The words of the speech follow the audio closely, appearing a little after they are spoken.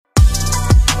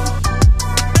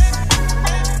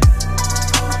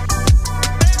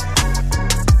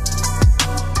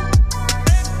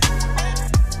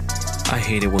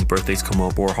hate it when birthdays come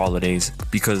up or holidays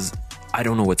because I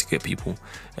don't know what to get people.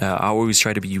 I always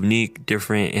try to be unique,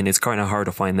 different, and it's kind of hard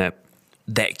to find that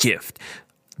gift.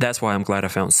 That's why I'm glad I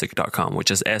found Sick.com,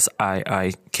 which is SIIKK.com.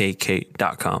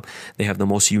 They have the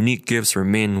most unique gifts for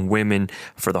men, women,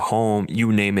 for the home,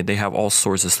 you name it. They have all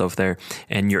sorts of stuff there,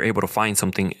 and you're able to find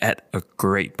something at a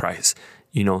great price.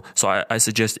 You know, so I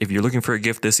suggest if you're looking for a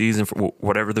gift this season, for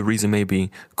whatever the reason may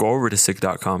be, go over to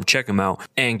Sick.com, check them out,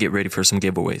 and get ready for some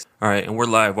giveaways. All right, and we're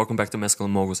live. Welcome back to Mescal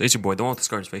and Moguls. It's your boy, the one with the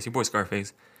scar on his face, your boy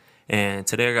Scarface. And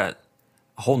today I got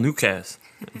a whole new cast.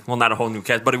 Well, not a whole new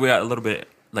cast, but we got a little bit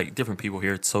like different people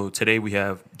here. So today we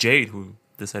have Jade, who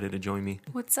decided to join me.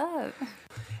 What's up?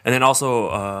 And then also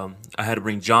I had to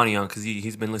bring Johnny on because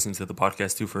he's been listening to the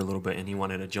podcast too for a little bit, and he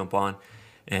wanted to jump on.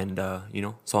 And,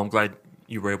 so I'm glad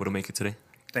you were able to make it today.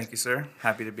 Thank you, sir.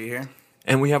 Happy to be here.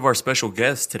 And we have our special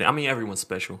guest today. I mean, everyone's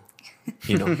special,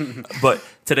 But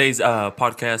today's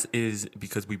podcast is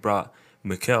because we brought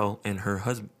Mikkel and her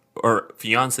husband, or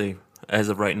fiance as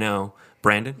of right now,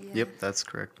 Brandon. Yeah. Yep, that's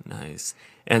correct. Nice.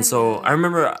 And so I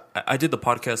remember I did the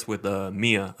podcast with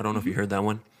Mia. I don't know if you heard that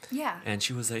one. Yeah. And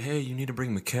she was like, hey, you need to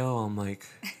bring Mikkel. I'm like,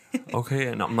 okay.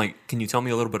 And I'm like, can you tell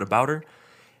me a little bit about her?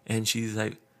 And she's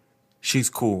like,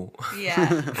 she's cool.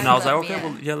 Yeah. And I was like, okay,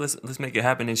 well, yeah, let's make it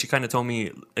happen. And she kind of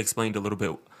explained a little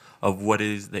bit of what it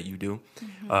is that you do.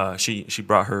 Mm-hmm. She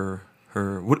brought her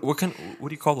what do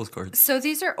you call those cards? So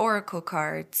these are oracle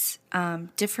cards,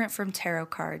 different from tarot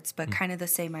cards, but kind of the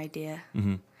same idea.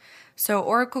 Mm-hmm. So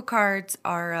oracle cards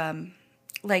are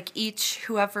like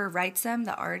whoever writes them,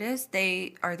 the artist,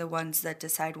 they are the ones that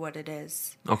decide what it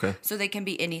is. Okay. So they can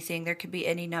be anything. There could be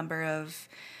any number of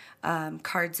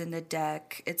cards in the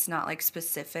deck. It's not like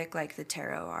specific like the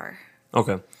tarot are.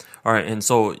 Okay. All right. And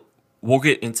so we'll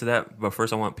get into that, but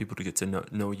first I want people to get to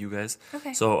know you guys.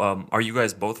 Okay. So are you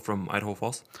guys both from Idaho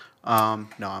Falls? No,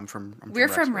 I'm from from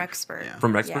Rexburg. Yeah.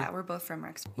 From Rexburg? Yeah, we're both from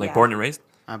Rexburg. Like born and raised?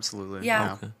 Absolutely.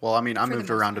 Yeah. Okay. Well, I mean, I moved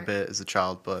around a part. bit as a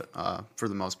child, but for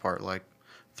the most part, like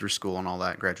through school and all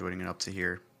that, graduating and up to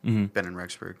here, been in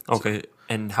Rexburg. Okay.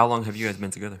 And how long have you guys been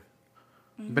together?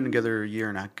 Been together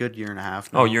good year and a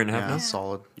half now. Oh, year and a half yeah, now?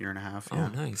 Solid year and a half. Oh, Yeah.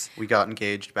 nice. We got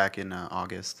engaged back in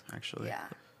August, actually. Yeah.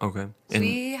 Okay. And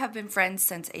We have been friends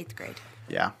since 8th grade.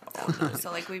 Yeah. So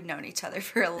like we've known each other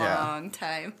for a Yeah. long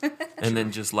time. and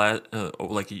then just like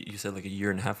you said, like a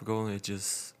year and a half ago, it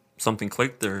just something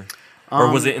clicked, or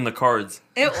was it in the cards?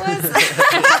 It was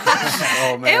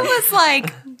Oh man. it was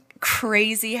like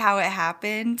crazy how it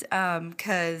happened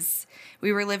because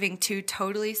we were living two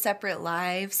totally separate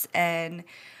lives, and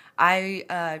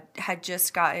I had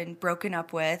just gotten broken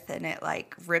up with, and it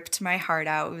like ripped my heart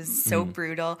out. It was so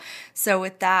brutal. So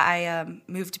with that, I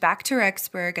moved back to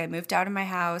Rexburg. I moved out of my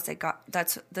house.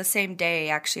 That's the same day,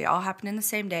 actually. It all happened in the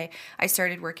same day. I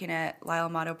started working at Lyle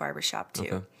Motto Barbershop too.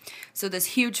 Okay. So this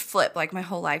huge flip, like my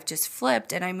whole life just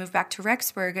flipped, and I moved back to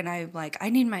Rexburg, and I'm like, I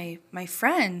need my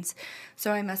friends.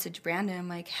 So I messaged Brandon. I'm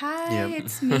like, hi,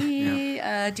 it's me.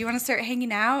 Do you want to start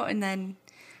hanging out? And then,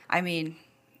 I mean,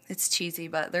 it's cheesy,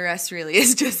 but the rest really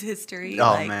is just history.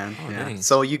 Oh man. Oh, Yeah. nice.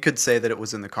 So you could say that it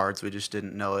was in the cards. We just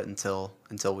didn't know it until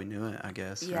we knew it, I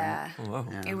guess. Yeah. Right? Oh, wow.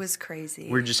 Yeah. It was crazy.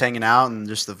 We were just hanging out, and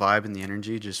just the vibe and the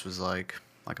energy just was like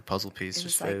a puzzle piece.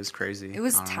 It was Crazy. It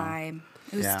was I don't know. time.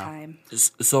 It was Yeah. time.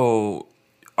 So,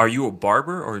 are you a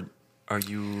barber or are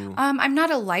you? I'm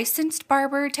not a licensed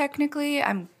barber technically.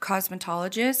 I'm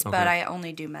cosmetologist, but Okay. I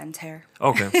only do men's hair.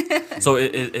 Okay. So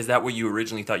is that what you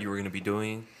originally thought you were going to be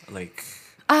doing? Like.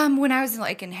 When I was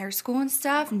like in hair school and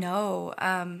stuff, no.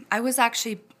 I was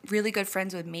actually really good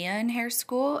friends with Mia in hair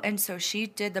school, and so she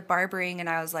did the barbering, and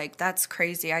I was like, that's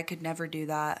crazy. I could never do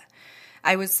that.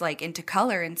 I was like into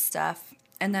color and stuff.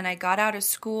 And then I got out of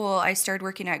school, I started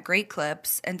working at Great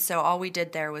Clips, and so all we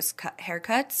did there was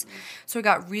haircuts. So I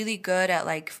got really good at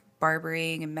like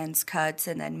barbering and men's cuts,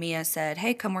 and then Mia said,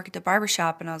 hey, come work at the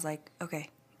barbershop, and I was like, okay.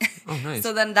 Oh, nice.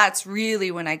 So then that's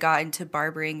really when I got into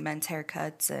barbering, men's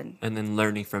haircuts, and then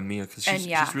learning from Mia, because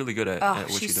she's really good at what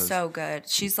she does. She's so good.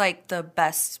 She's like the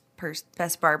best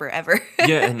barber ever.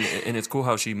 Yeah, and it's cool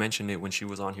how she mentioned it when she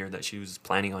was on here that she was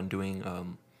planning on doing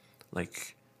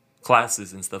like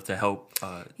classes and stuff to help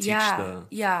teach the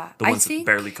ones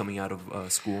barely coming out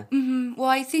of school. Mm-hmm. Well,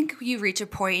 I think you reach a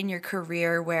point in your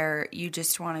career where you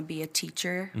just want to be a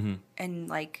teacher and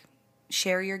like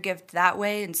share your gift that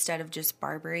way instead of just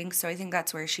barbering. So I think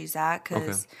that's where she's at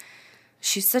because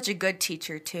she's such a good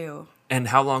teacher too. And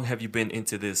how long have you been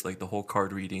into this, like the whole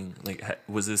card reading? Like,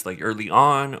 was this like early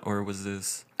on, or was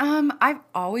this? I've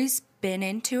always been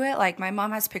into it. Like my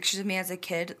mom has pictures of me as a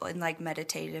kid in like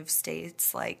meditative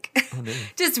states, like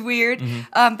just weird.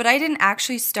 But I didn't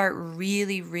actually start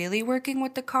really working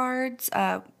with the cards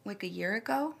like a year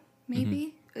ago,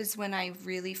 maybe is when I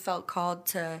really felt called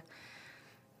to.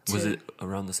 Was it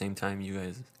around the same time you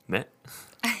guys met?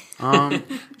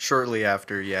 Shortly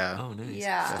after, yeah. Oh, nice.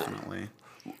 Yeah, Definitely.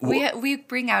 we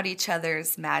bring out each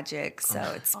other's magic, so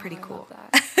it's pretty cool.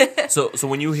 So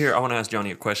when you hear, I want to ask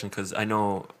Johnny a question because I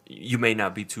know you may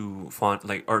not be too fond,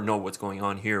 like, or know what's going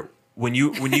on here. When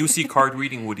you see card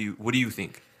reading, what do you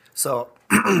think? So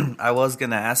I was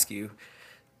gonna ask you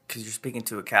because you're speaking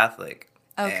to a Catholic.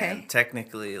 Okay. And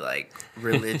technically, like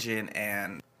religion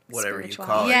and whatever you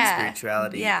call Spirituality. it, Yeah.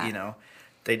 spirituality. Yeah. You know,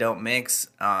 they don't mix.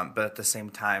 But at the same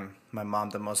time, my mom,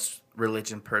 the most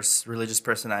religious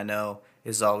person I know,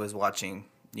 is always watching,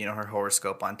 you know, her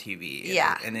horoscope on TV.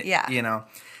 Yeah, And it, yeah. you know,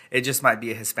 it just might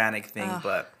be a Hispanic thing,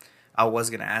 but I was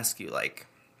going to ask you, like,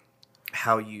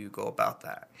 how you go about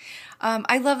that.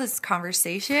 I love this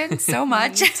conversation so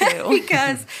much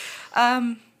because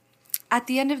at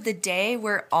the end of the day,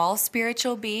 we're all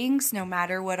spiritual beings, no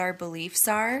matter what our beliefs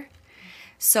are.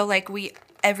 So, like,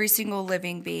 every single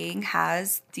living being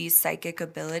has these psychic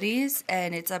abilities,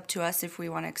 and it's up to us if we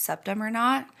want to accept them or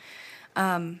not.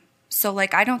 So,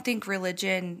 like, I don't think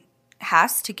religion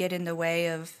has to get in the way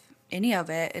of any of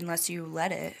it unless you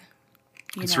let it.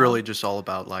 It's really just all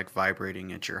about like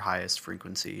vibrating at your highest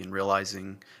frequency and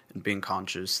realizing and being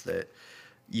conscious that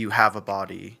you have a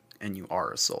body and you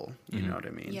are a soul. You know what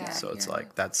I mean? Yeah, So it's yeah.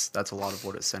 like that's a lot of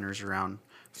what it centers around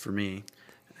for me.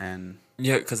 And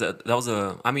Yeah, because that was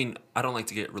I mean, I don't like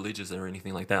to get religious or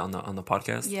anything like that on the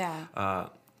podcast. Yeah.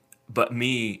 But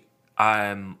me,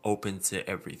 I'm open to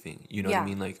everything. You know what I Yeah.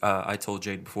 mean? Like I told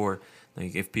Jade before,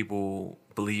 like if people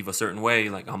believe a certain way,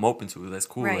 like I'm open to it. That's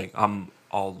cool. Right. Like I'm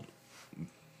all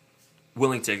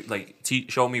willing to like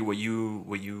show me what you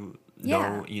Yeah.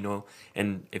 know. You know,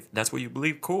 and if that's what you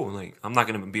believe, cool. Like I'm not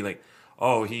gonna be like,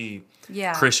 oh, he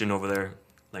Yeah. Christian over there.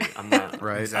 Like I'm not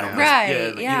Right, I don't- yeah. Right, Yeah,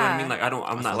 like, you know what I mean? yeah. Like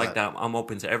I'm not feel like that. that. I'm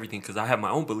open to everything because I have my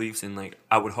own beliefs, and like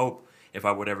I would hope if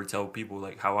I would ever tell people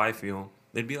like how I feel,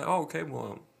 they'd be like, oh, okay,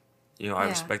 well, you know, I Yeah.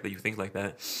 respect that you think like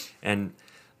that. And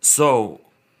so,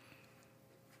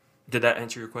 did that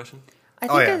answer your question?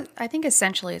 I think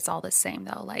essentially it's all the same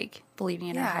though, like believing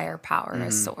in a Yeah. higher power,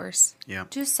 a source. yeah.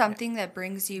 Just something that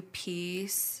brings you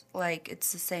peace. Like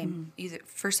it's the same. Either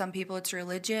for some people it's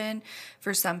religion,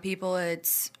 for some people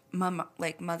it's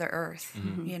Mother Earth.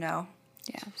 You know.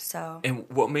 Yeah. So And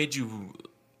what made you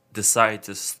decide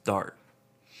to start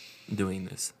doing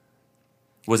this?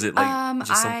 Was it like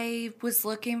just some, I was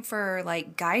looking for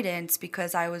like guidance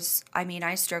because I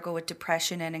struggle with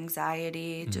depression and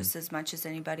anxiety just as much as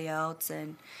anybody else,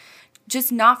 and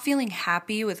just not feeling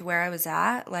happy with where I was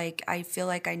at. Like I feel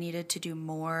like I needed to do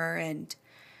more, and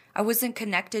I wasn't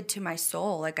connected to my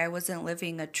soul. Like I wasn't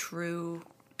living a true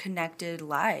connected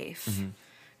life.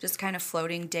 Just kind of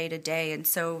floating day to day. And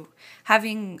so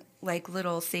having like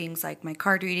little things like my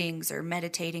card readings or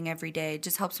meditating every day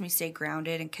just helps me stay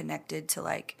grounded and connected to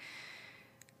like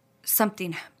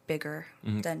something bigger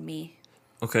than me.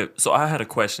 okay? So I had a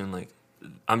question. Like,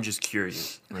 I'm just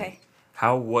curious. Like, Okay.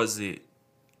 how was it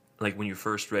like when you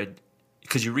first read?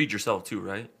 Because you read yourself too,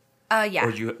 right? Yeah.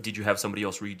 Or did you have somebody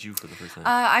else read you for the first time?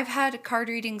 I've had card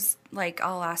readings, like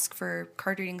I'll ask for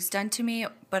card readings done to me,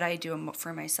 but I do them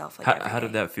for myself. Like every How did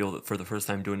day. that feel for the first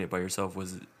time doing it by yourself? How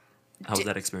was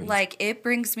that experience? Like it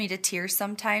brings me to tears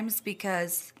sometimes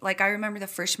because like I remember the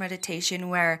first meditation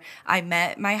where I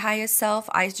met my highest self,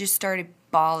 I just started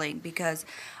bawling because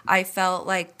I felt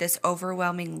like this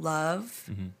overwhelming love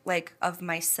like of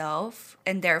myself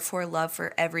and therefore love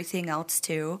for everything else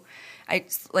too. I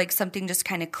like something just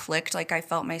kind of clicked, like I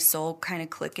felt my soul kind of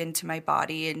click into my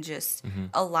body and just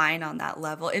align on that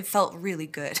level. It felt really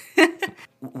good.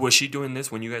 Was she doing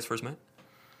this when you guys first met?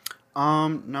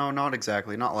 No, not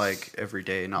exactly. Not like every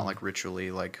day, not like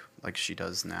ritually like she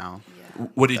does now.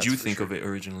 What did That's you for think sure. of it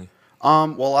originally?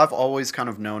 Well, I've always kind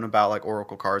of known about like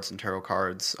oracle cards and tarot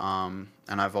cards, and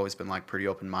I've always been like pretty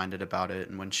open-minded about it.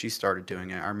 And when she started doing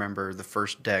it, I remember the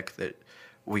first deck that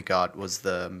we got was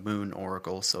the Moon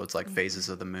Oracle, so it's like phases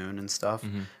of the moon and stuff.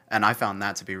 And I found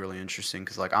that to be really interesting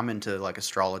because like I'm into like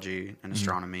astrology and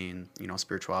astronomy and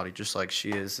spirituality just like she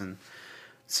is, and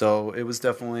so it was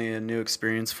definitely a new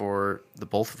experience for the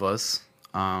both of us.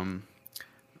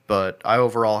 But I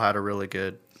overall had a really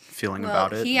good feeling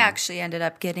about it. He and actually ended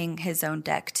up getting his own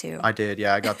deck too. I did,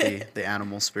 yeah. I got the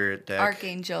animal spirit deck.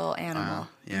 Archangel Animal.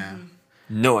 Yeah.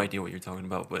 no idea what you're talking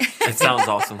about, but it sounds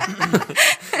awesome.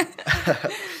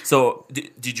 So,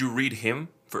 did you read him?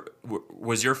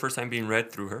 Was your first time being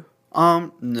read through her?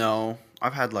 No.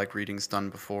 I've had like readings done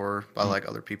before by like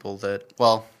other people that,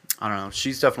 well, I don't know.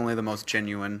 She's definitely the most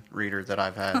genuine reader that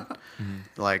I've had.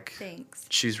 Like, Thanks.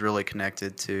 she's really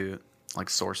connected to like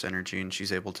source energy, and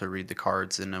she's able to read the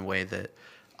cards in a way that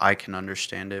I can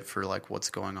understand it for like what's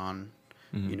going on,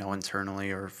 you know,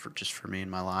 internally or for me in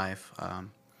my life.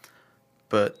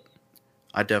 But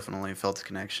I definitely felt a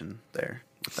connection there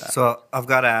with that. So I've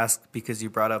got to ask, because you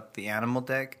brought up the animal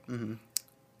deck.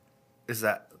 Is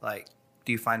that like,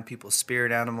 do you find people's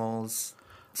spirit animals?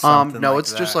 Something no, like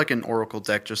it's just that? like an oracle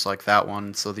deck, just like that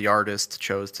one. So the artist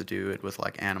chose to do it with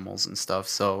like animals and stuff.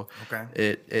 So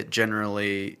Okay. it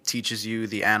generally teaches you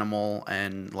the animal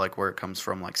and like where it comes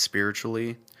from, like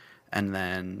spiritually, and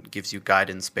then gives you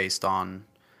guidance based on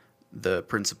the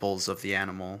principles of the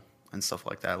animal and stuff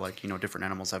like that. Like, you know, different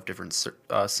animals have different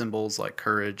symbols like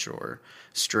courage or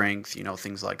strength, you know,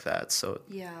 things like that. So it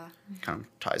Yeah. kind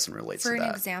of ties and relates For to an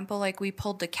that. example, like we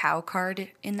pulled the cow card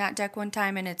in that deck one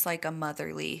time, and it's like a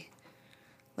motherly,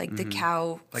 like the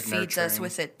cow Like feeds us nurturing.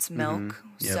 with its milk.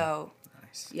 Yep. So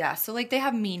Nice. yeah, so like they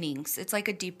have meanings. It's like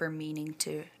a deeper meaning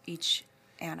to each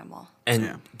animal. And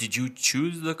Yeah. did you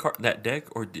choose that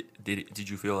deck, or did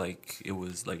you feel like it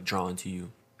was like drawn to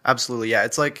you? Absolutely, yeah.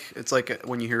 It's like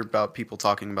when you hear about people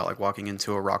talking about like walking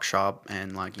into a rock shop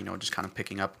and like, you know, just kind of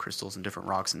picking up crystals and different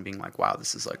rocks and being like, wow,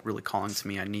 this is like really calling to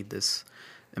me. I need this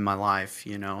in my life,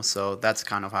 you know. So that's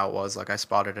kind of how it was. Like I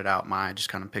spotted it out, I just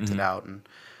kind of picked it out, and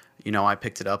you know, I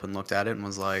picked it up and looked at it and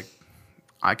was like,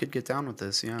 I could get down with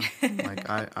this, yeah. Like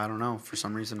I don't know, for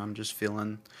some reason I'm just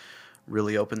feeling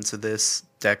really open to this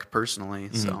deck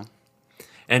personally. So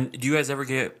And do you guys ever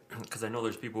get? Because I know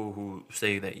there's people who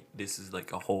say that this is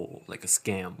like a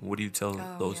scam. What do you tell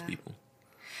those yeah. people?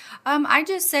 I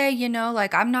just say, you know,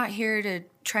 like I'm not here to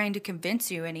trying to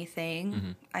convince you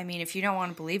anything. I mean, if you don't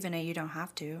want to believe in it, you don't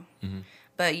have to.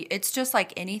 But it's just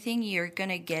like anything, you're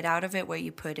gonna get out of it what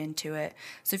you put into it.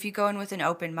 So if you go in with an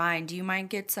open mind, you might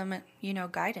get some, you know,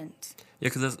 guidance. Yeah,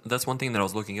 because that's one thing that I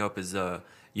was looking up is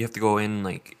you have to go in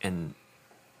like and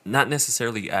not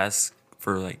necessarily ask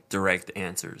for like direct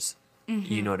answers.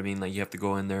 You know what I mean? Like you have to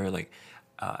go in there like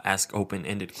ask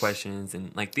open-ended questions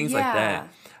and like things like that.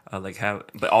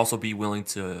 But also be willing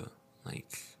to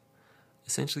like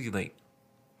essentially like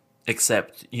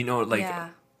accept. You know, like yeah.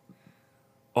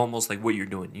 almost like what you're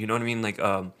doing. You know what I mean? Like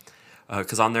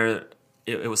because on there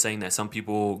it was saying that some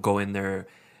people go in there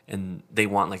and they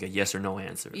want like a yes or no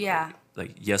answer. Yeah.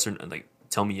 Like yes or like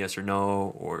tell me yes or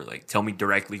no, or like tell me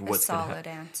directly A what's gonna solid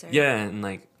happen. answer. Yeah, and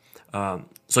like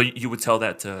so you would tell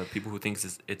that to people who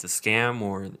thinks it's a scam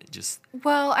or just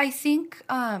Well, I think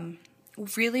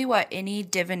really what any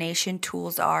divination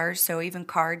tools are, so even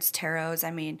cards, tarots,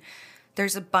 I mean,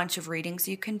 there's a bunch of readings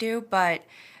you can do, but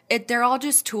they're all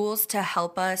just tools to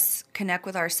help us connect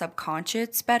with our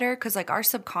subconscious better, because like our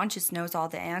subconscious knows all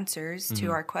the answers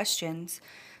to our questions.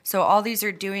 So all these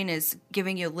are doing is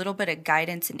giving you a little bit of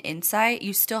guidance and insight.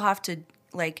 You still have to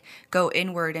like go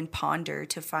inward and ponder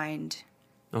to find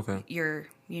okay. your,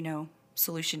 you know,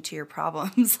 solution to your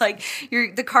problems. Like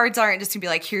the cards aren't just gonna be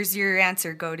like, here's your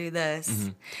answer, go do this.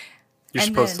 you're And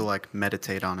supposed to then- like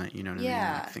meditate on it, you know what I mean?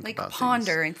 Yeah, Think like about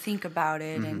ponder and think about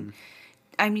it. And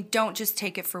I mean, don't just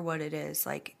take it for what it is.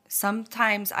 Like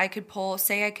sometimes I could pull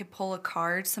a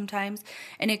card sometimes,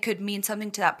 and it could mean something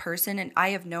to that person, and I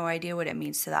have no idea what it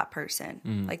means to that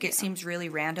person. Like it seems really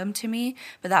random to me,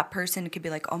 but that person could be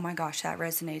like, oh my gosh, that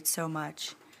resonates so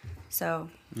much. So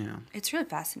Yeah. it's really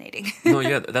fascinating. No,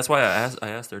 yeah, that's why I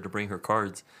asked her to bring her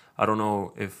cards. I don't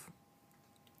know if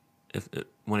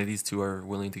one of these two are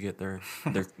willing to get their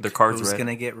cards Who's read.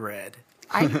 gonna get read?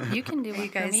 You can do Are one you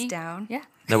for guys me. down? Yeah.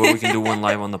 That way we can do one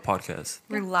live on the podcast.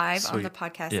 We're live on Sweet. the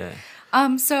podcast.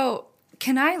 Yeah. So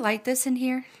can I light this in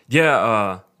here?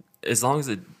 Yeah, as long as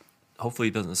it hopefully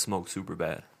it doesn't smoke super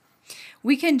bad.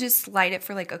 We can just light it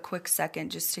for like a quick second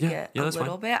just to Yeah, get yeah, a that's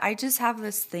little fine. bit. I just have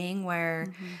this thing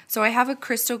where, so I have a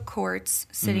crystal quartz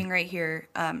sitting right here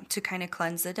to kind of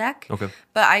cleanse the deck. Okay.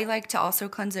 But I like to also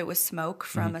cleanse it with smoke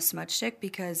from a smudge stick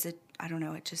because I don't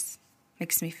know, it just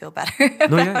makes me feel better.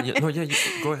 No, yeah, go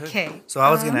ahead. Okay. So I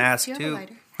was gonna ask do you have a too.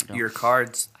 lighter? Your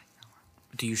cards.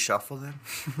 Do you shuffle them,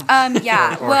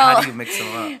 Yeah. or well, how do you mix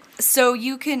them up? so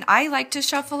I like to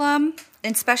shuffle them,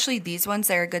 especially these ones.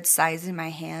 They're a good size in my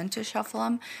hand to shuffle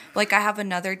them. Like I have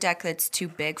another deck that's too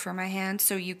big for my hand,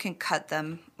 so you can cut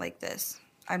them like this.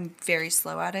 I'm very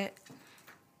slow at it.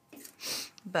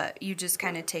 But you just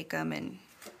kind of take them and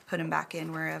put them back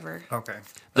in wherever. Okay.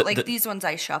 But like these ones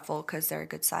I shuffle because they're a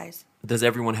good size. Does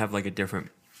everyone have like a different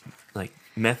like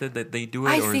method that they do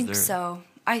it? I or think is there... so.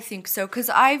 I think so because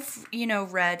I've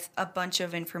read a bunch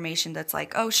of information that's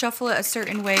like, oh, shuffle it a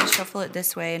certain way, shuffle it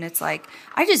this way, and it's like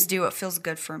I just do what feels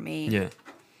good for me. Yeah.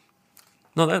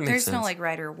 No, that makes There's sense. no like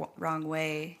right or wrong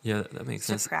way Yeah, that makes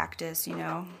to sense. practice.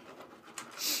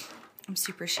 I'm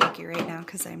super shaky right now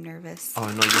because I'm nervous. Oh,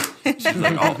 I know you. She's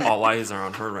like, all eyes are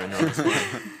on her right now. That's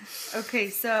why. Okay,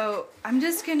 so I'm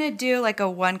just gonna do like a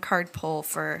 1 card pull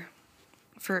for.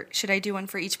 Should I do one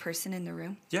for each person in the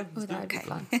room? Yeah. Oh, let's do that would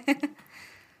it. be fun.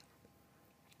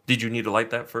 Did you need to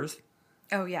light that first?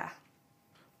 Oh yeah.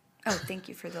 Oh, thank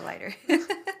you for the lighter. I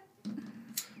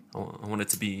want it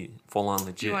to be full on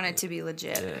legit. You want it to be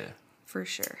legit, Yeah. for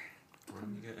sure.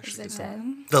 As I said.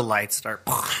 The lights start.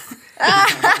 Oh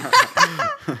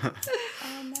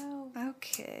no.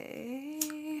 Okay.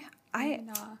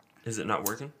 No. Is it not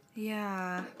working?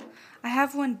 Yeah. I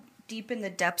have one deep in the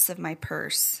depths of my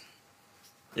purse.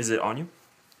 Is it on you?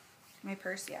 My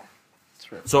purse, yeah.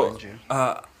 It's right So, behind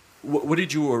you. what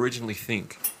did you originally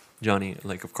think, Johnny,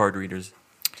 like of card readers?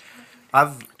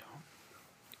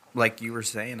 Like you were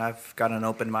saying, I've got an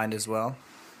open mind as well,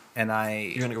 and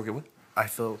You're gonna go get what? I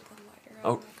feel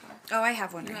Oh, Oh, I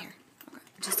have one right here.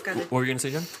 Just got what it. were you gonna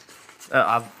say, John?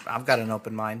 I've got an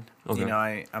open mind.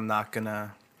 Okay. I'm not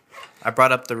gonna. I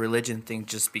brought up the religion thing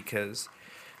just because,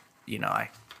 I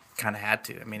kind of had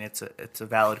to. I mean, it's a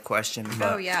valid question.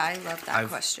 But Oh, yeah, I love that I've-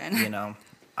 question.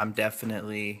 I'm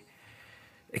definitely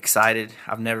excited.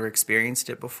 I've never experienced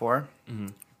it before,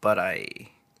 but I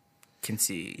can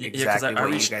see Yeah, 'cause exactly I what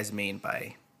you reached- guys mean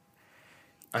by.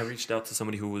 I reached out to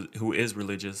somebody who is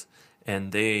religious,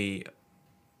 and they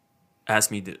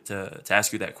asked me to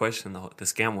ask you that question, the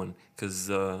scam one, because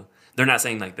they're not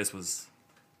saying like this was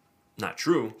not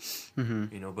true,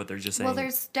 but they're just saying. Well,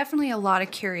 there's definitely a lot of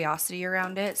curiosity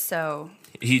around it, so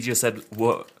He just said,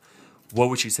 what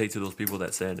would you say to those people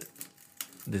that said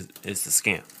this is a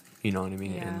scam? You know what I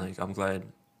mean? Yeah. And like, I'm glad.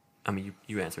 I mean,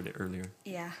 you answered it earlier.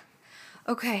 yeah.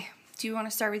 Okay. Do you want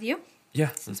to start with you? Yeah,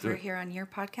 let's Since do we're it. here on your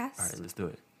podcast. All right, let's do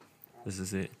it. This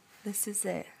is it. This is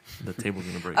it. The table's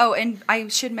gonna break. Oh, and I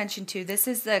should mention too, this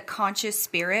is the Conscious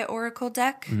Spirit Oracle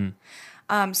deck.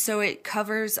 So it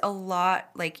covers a lot.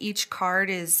 Like each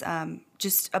card is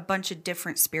just a bunch of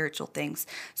different spiritual things.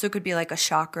 So it could be like a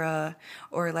chakra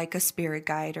or like a spirit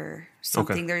guide or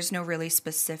something. Okay. There's no really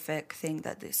specific thing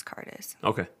that this card is.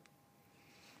 Okay.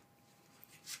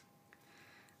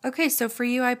 Okay, so for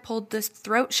you, I pulled this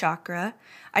throat chakra.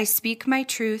 I speak my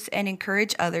truth and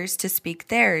encourage others to speak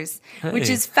theirs, which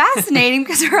Hey. is fascinating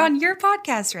because we're on your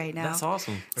podcast right now. That's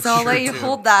awesome. So I'll let you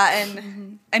hold that.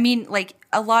 And I mean, like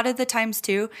a lot of the times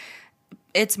too,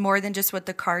 it's more than just what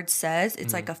the card says.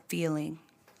 It's like a feeling.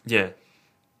 Yeah.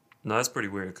 No, that's pretty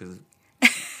weird because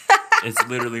it's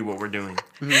literally what we're doing.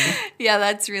 Yeah,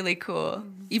 that's really cool.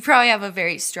 You probably have a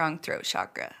very strong throat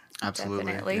chakra. Absolutely.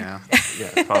 Definitely. Yeah.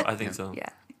 Yeah, I think so. Yeah.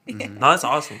 No, that's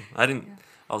awesome. I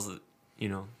was, I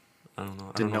don't know. I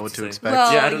Didn't don't know what to say. expect.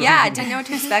 Well, Yeah, I don't know. yeah, to know what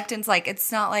to expect. And it's like,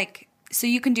 it's not like, so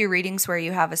you can do readings where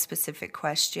you have a specific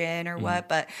question or what,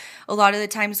 but a lot of the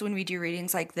times when we do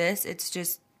readings like this, it's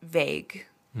just vague,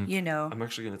 I'm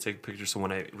actually going to take pictures so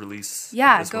when I release.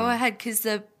 Yeah, this go one- ahead, because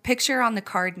the picture on the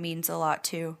card means a lot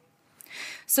too.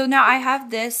 So now I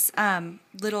have this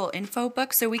little info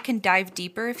book, so we can dive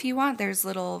deeper if you want. There's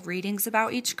little readings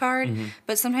about each card,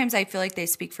 but sometimes I feel like they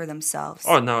speak for themselves.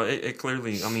 Oh, no, it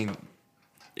clearly, I mean,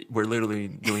 we're literally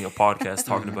doing a podcast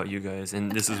talking about you guys,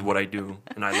 and this is what I do,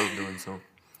 and I love doing so.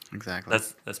 Exactly.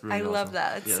 That's really I awesome. love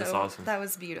that. Yeah, So that's awesome. that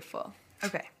was beautiful.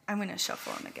 Okay, I'm going to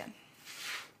shuffle them again.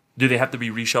 Do they have to be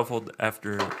reshuffled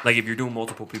after, like if you're doing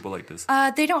multiple people like this?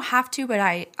 They don't have to, but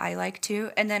I like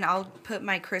to. And then I'll put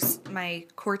my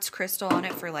quartz crystal on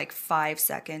it for like 5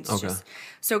 seconds. Okay.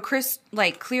 So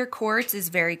clear quartz is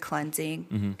very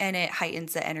cleansing, and it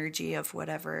heightens the energy of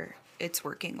whatever it's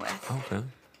working with. Okay.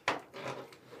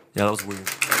 Yeah, that was weird.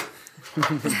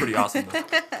 That's pretty awesome,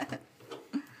 though.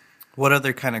 What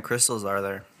other kind of crystals are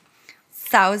there?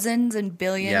 Thousands and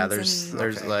billions. Yeah, there's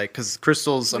Okay. like because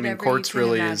crystals. I mean, Whatever you quartz can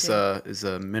really imagine. is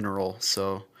a mineral.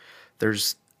 So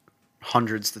there's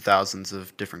hundreds to thousands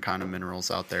of different kind of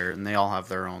minerals out there, and they all have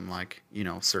their own certain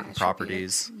Attributes.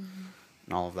 properties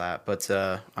and all of that. But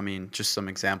I mean, just some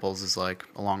examples is like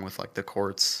along with like the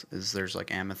quartz is there's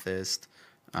like amethyst,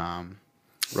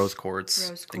 rose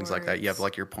quartz, things like that. You have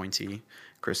quartz. like your pointy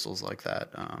crystals like that.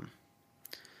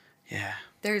 Yeah.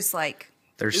 There's like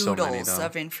There's so many, oodles though.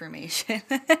 of information.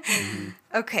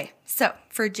 Okay, so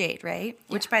for jade, right?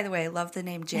 Which, by the way, I love the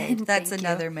name jade. That's Thank you.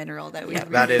 another mineral that we have.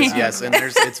 That is, yes, and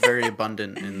it's very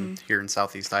abundant in here in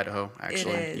Southeast Idaho.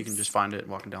 Actually, you can is. just find it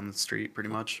walking down the street, pretty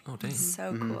much. Oh, dang.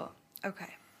 So cool.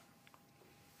 Okay.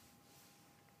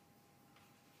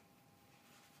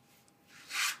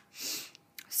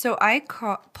 So I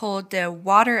pulled the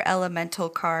water elemental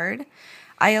card.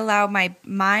 I allow my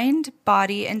mind,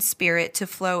 body, and spirit to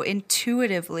flow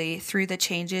intuitively through the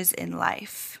changes in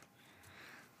life.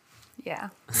 Yeah,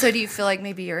 So do you feel like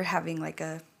maybe you're having like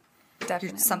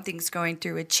definitely. something's going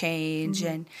through a change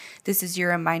and this is your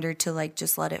reminder to like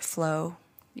just let it flow?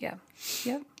 Yeah.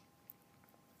 Yep.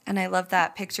 And I love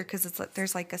that picture because it's like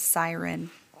there's like a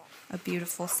siren, a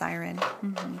beautiful siren.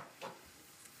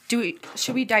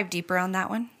 Should we dive deeper on that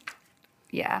one?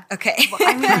 Yeah. Okay.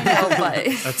 I mean, I know, but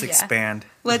Let's yeah. expand.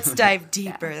 Let's dive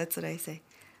deeper. That's what I say.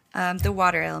 The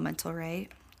water elemental, right?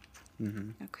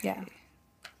 Mm-hmm. Okay. Yeah.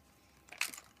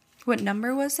 What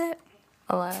number was it?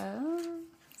 11.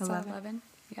 11.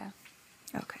 Yeah.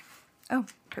 Okay. Oh,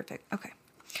 perfect. Okay.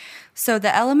 So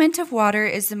the element of water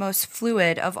is the most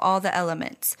fluid of all the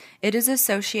elements. It is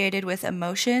associated with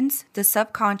emotions, the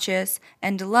subconscious,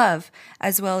 and love,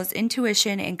 as well as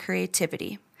intuition and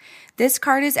creativity. This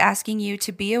card is asking you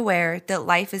to be aware that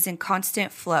life is in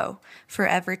constant flow,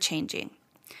 forever changing.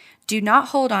 Do not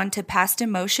hold on to past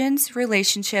emotions,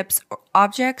 relationships,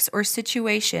 objects, or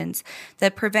situations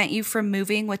that prevent you from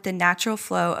moving with the natural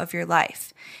flow of your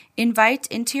life. Invite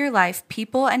into your life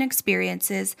people and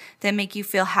experiences that make you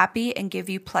feel happy and give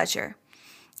you pleasure.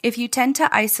 If you tend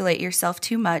to isolate yourself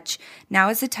too much, now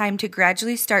is the time to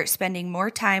gradually start spending more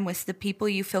time with the people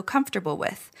you feel comfortable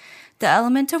with. The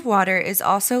element of water is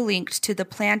also linked to the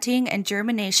planting and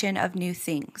germination of new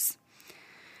things.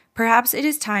 Perhaps it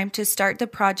is time to start the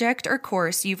project or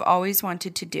course you've always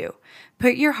wanted to do.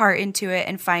 Put your heart into it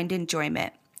and find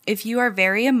enjoyment. If you are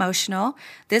very emotional,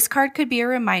 this card could be a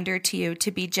reminder to you to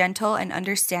be gentle and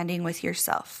understanding with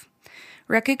yourself.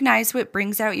 Recognize what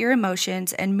brings out your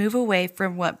emotions and move away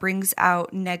from what brings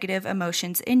out negative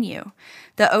emotions in you.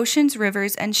 The oceans,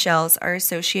 rivers, and shells are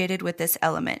associated with this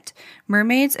element.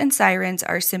 Mermaids and sirens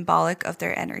are symbolic of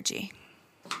their energy.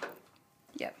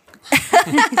 Yep.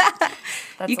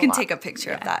 You can take a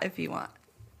picture of that if you want.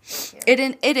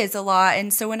 It is a lot,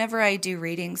 and so whenever I do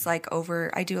readings, I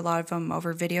do a lot of them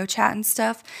over video chat and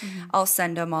stuff. I'll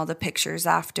send them all the pictures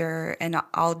after, and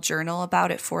I'll journal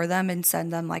about it for them and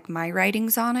send them like my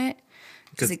writings on it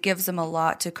because it gives them a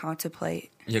lot to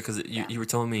contemplate. Yeah, because you were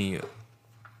telling me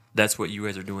that's what you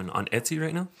guys are doing on Etsy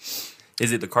right now.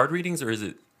 Is it the card readings or is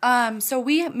it? So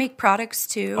we make products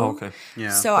too. Oh, okay. Yeah,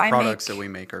 So the I products make- that we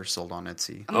make are sold on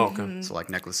Etsy. Oh, okay. So like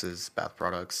necklaces, bath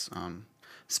products,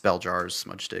 spell jars,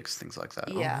 smudge sticks, things like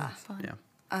that. Yeah. Fun.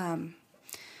 Yeah.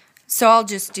 So I'll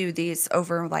just do these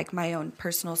over like my own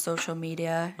personal social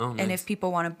media. Oh, And nice. if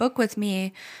people want to book with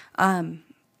me,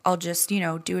 I'll just, do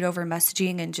it over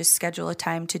messaging and just schedule a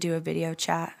time to do a video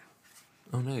chat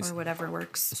Oh, nice. or whatever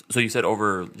works. So you said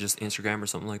over just Instagram or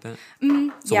something like that?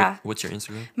 So Yeah. what's your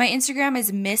Instagram? My Instagram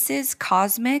is Mrs.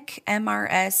 Cosmic,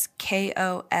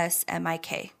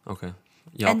 MRSKOSMIK. Okay.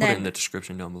 Yeah, I'll And put it then- in the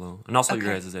description down below. And also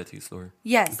your Okay. guys' Etsy store.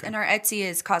 Yes, and our Etsy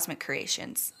is Cosmic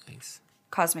Creations. Nice.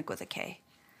 Cosmic with a K.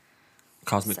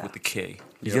 Cosmic So- with the K.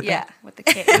 You Yep. get Yeah. With the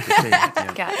K.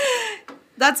 Yeah. Got it.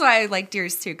 That's why I liked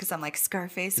yours too, because I'm like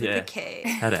Scarface with Yeah. a K.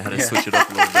 that? Had to switch it up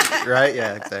a little bit. Right?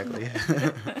 Yeah, exactly.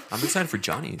 I'm excited for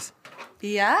Johnny's.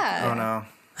 Yeah. Oh no.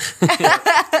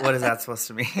 What is that supposed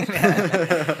to mean?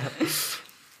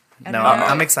 No, know.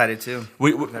 I'm excited too.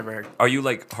 Never heard. Are you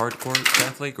like hardcore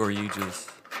Catholic or are you just?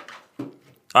 You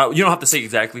don't have to say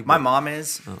exactly. My but- mom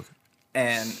is, Oh, okay.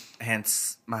 and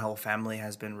hence my whole family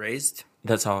has been raised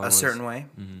That's how I a was. certain way.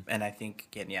 And I think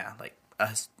again, like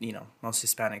us, most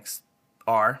Hispanics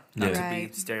are not Yeah. to be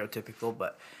Right. stereotypical,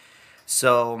 but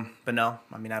no,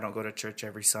 I mean I don't go to church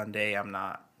every Sunday. I'm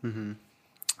not,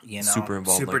 Super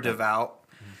involved super like that. devout,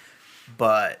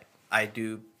 but I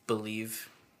do believe.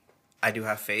 I do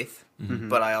have faith,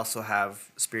 but I also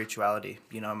have spirituality.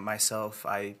 Myself,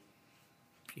 I,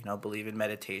 believe in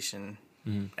meditation,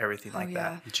 everything like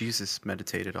that. Jesus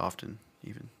meditated often,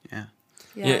 even. Yeah.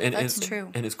 Yeah, and that's it's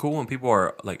true. And it's cool when people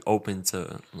are like open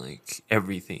to like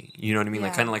everything. You know what I mean?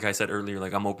 Like Yeah. kind of like I said earlier.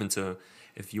 Like I'm open to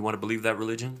if you want to believe that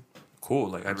religion, cool.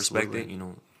 Like I respect it.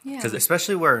 Absolutely. Yeah. Because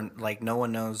Especially where like no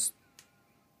one knows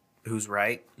who's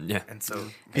right, yeah, and so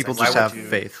People it's like, just why have would you-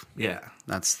 faith. Yeah,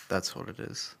 That's what it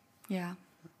is. Yeah.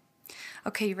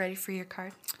 Okay, you ready for your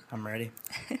card? I'm ready.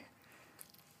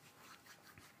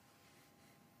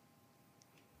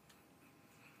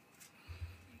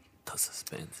 the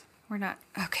suspense. We're not.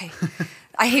 Okay.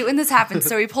 I hate when this happens.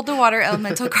 So we pulled the water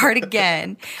elemental card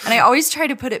again. And I always try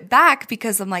to put it back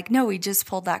because I'm like, no, we just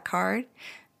pulled that card.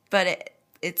 But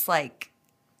it's like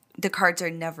the cards are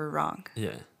never wrong.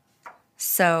 Yeah.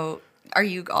 So are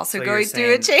you also So going you're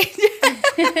through a saying-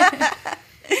 change?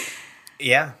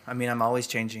 Yeah, I mean I'm always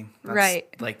changing. That's, Right.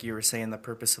 Like you were saying, the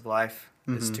purpose of life.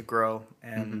 is to grow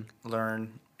and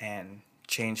learn and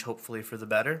change, hopefully for the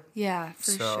better. Yeah,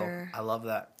 for So sure. I love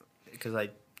that because I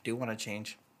do want to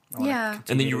change. I wanna Yeah. And then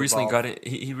continue you to recently evolve. got it.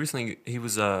 He recently he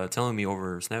was telling me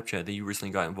over Snapchat that you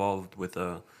recently got involved with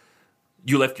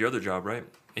you left your other job, right?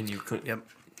 And you Yep.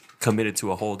 committed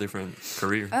to a whole different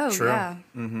career. Oh, True. yeah.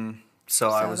 So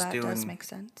I was that doing. does make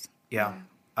sense. Yeah.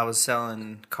 I was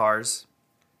selling cars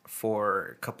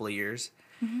for a couple of years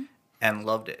and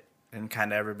loved it. And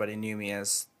kind of everybody knew me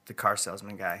as the car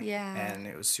salesman guy. Yeah. And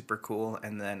it was super cool.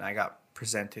 And then I got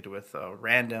presented with a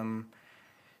random,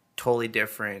 totally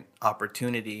different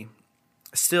opportunity.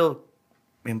 Still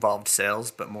involved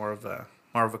sales, but more of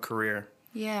a career.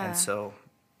 Yeah. And so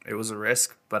it was a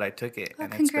risk, but I took it. Well,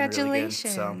 and it's been really good.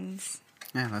 congratulations.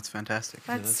 Yeah, that's fantastic.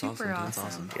 That's that's super awesome. That's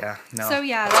awesome. So, yeah. No. So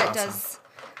yeah, it's that awesome. does.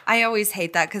 I always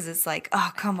hate that because it's like,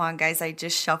 oh come on, guys, I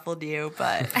just shuffled you,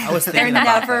 but I was they're thinking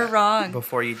about never that wrong.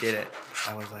 before you did it.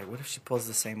 I was like, what if she pulls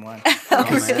the same one? Oh,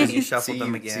 And man. you shuffled See, them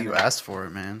you, again. see, you asked for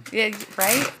it, man. Yeah,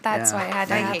 right? That's Yeah. why it had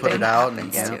to I happen. hate put when it out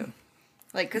happens and- too.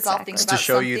 Like, because I'll think Exactly. It's about to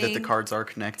show you that the something- cards are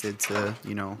connected to,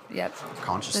 Yep. The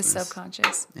consciousness.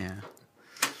 subconscious. Yeah.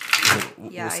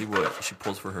 Yeah, We'll see I- what she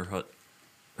pulls for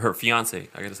her fiance.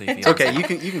 I gotta say fiance. Okay,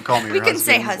 you can call me her We can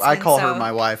say I husband, call her so-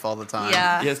 my wife all the time.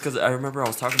 Yeah. Yes, because I remember I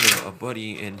was talking to a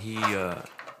buddy, and he,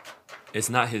 it's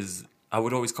not his. I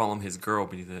would always call him his girl,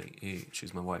 but he's like, "Hey,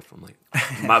 she's my wife." I'm like,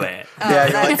 "My bad." Yeah,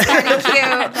 you're like, That's pretty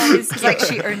cute. That is like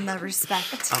she earned the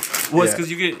respect. Well, it's Yeah. because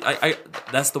you get. I.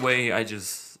 That's the way I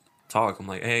just talk. I'm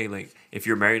like, "Hey, like if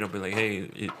you're married, I'll be like, hey,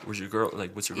 where's your girl?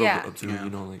 Like, what's your girl Yeah. up to? Yeah. You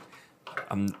know, like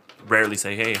I'm rarely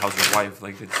say, hey, how's your wife?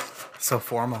 Like, it's So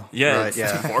formal. yeah, Right, it's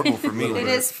yeah. horrible for me. It but-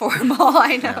 is formal,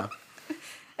 I know. Yeah.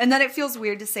 And then it feels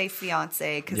weird to say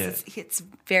fiance because Yeah. it's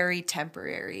very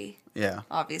temporary, Yeah.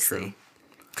 obviously.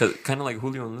 Cause kind of like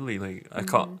Julio and Lily, like I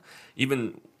call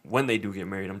even when they do get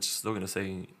married, I'm just still gonna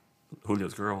say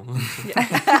Julio's girl.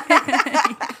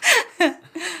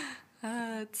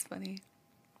 That's funny.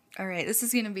 All right, this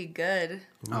is gonna be good.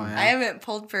 Oh, yeah. I haven't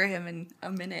pulled for him in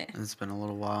a minute. It's been a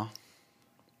little while.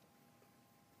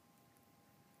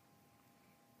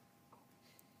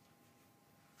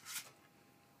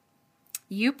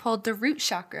 You pulled the root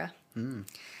chakra.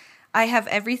 I have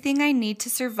everything I need to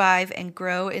survive and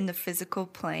grow in the physical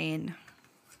plane.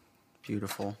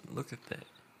 Beautiful. Look at that.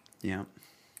 Yeah.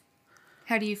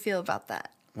 How do you feel about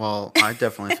that? Well, I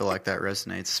definitely feel like that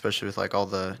resonates, especially with like all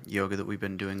the yoga that we've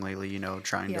been doing lately, you know,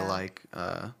 trying to Yeah. like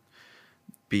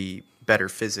be better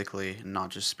physically and not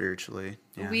just spiritually.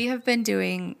 Yeah. We have been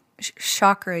doing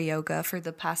chakra yoga for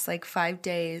the past like 5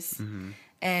 days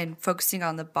and focusing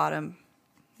on the bottom,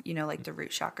 you know, like the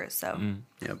root chakra. So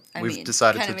Yep. I We've mean,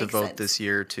 decided to kinda makes devote sense. this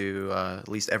year to at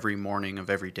least every morning of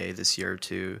every day this year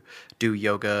to do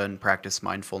yoga and practice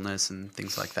mindfulness and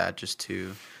things like that, just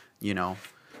to, you know,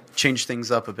 change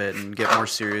things up a bit and get more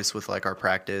serious with like our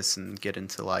practice and get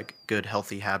into like good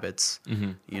healthy habits.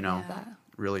 You know, Yeah.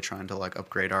 really trying to like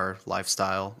upgrade our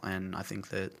lifestyle. And I think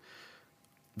that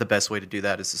the best way to do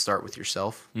that is to start with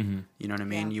yourself. You know what I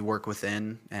mean? Yeah. You work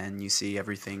within and you see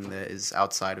everything that is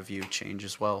outside of you change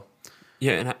as well.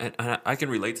 Yeah, and I can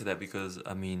relate to that because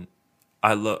I mean,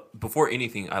 I love before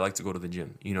anything I like to go to the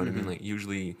gym. You know what I mean? Like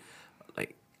usually,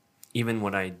 like even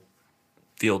when I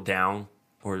feel down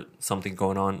or something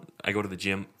going on, I go to the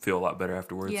gym, feel a lot better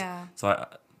afterwards. Yeah. So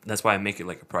that's why I make it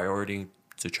like a priority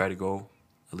to try to go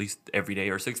at least every day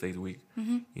or 6 days a week.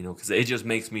 You know, because it just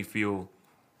makes me feel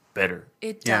better.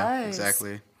 it Yeah, does.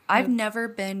 exactly. I've never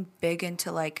been big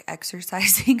into like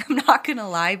exercising. I'm not going to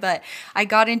lie, but I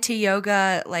got into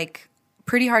yoga like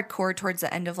pretty hardcore towards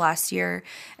the end of last year.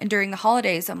 And during the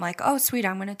holidays, I'm like, oh, sweet,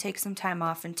 I'm going to take some time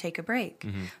off and take a break.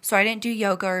 So I didn't do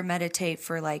yoga or meditate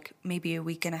for like maybe a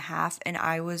week and a half. And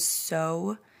I was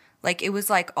so like, it was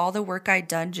like all the work I'd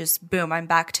done, just boom, I'm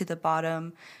back to the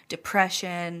bottom.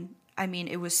 Depression. I mean,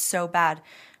 it was so bad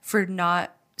for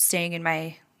not staying in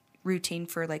my routine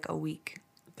for like a week.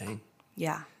 Dang.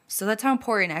 Yeah. So that's how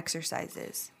important exercise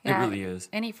is. It really is.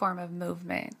 Any form of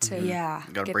movement to Yeah.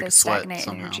 Gotta get break the a sweat stagnant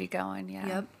somehow. energy going. Yeah.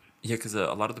 Yep. Yeah, because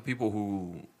a lot of the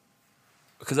people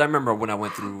because I remember when I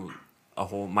went through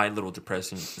my little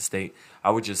depression state, I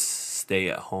would just stay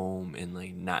at home and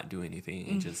like not do anything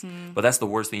and just. But that's the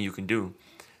worst thing you can do.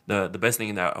 The best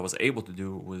thing that I was able to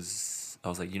do was I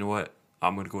was like, you know what,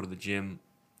 I'm gonna go to the gym.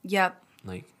 Yep.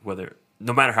 Like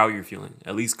no matter how you're feeling,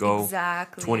 at least go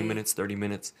Exactly. 20 minutes, 30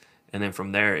 minutes, and then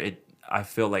from there, I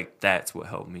feel like that's what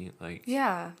helped me. Like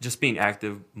Yeah. just being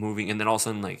active, moving, and then all of a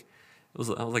sudden like. I was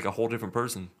like a whole different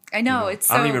person. I know. It's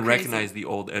so I don't even crazy. recognize the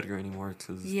old Edgar anymore.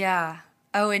 Yeah.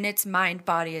 Oh, and it's mind,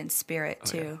 body, and spirit Oh,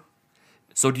 yeah. too.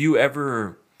 So do you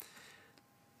ever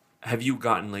have you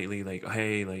gotten lately like,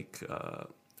 hey, like,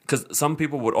 because some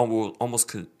people would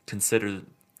almost consider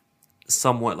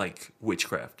somewhat like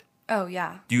witchcraft. Oh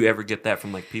yeah. Do you ever get that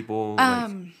from like people?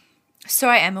 Like, So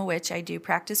I am a witch. I do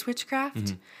practice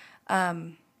witchcraft.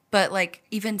 But like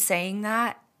even saying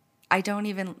that, I don't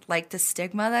even like the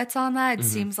stigma that's on that. It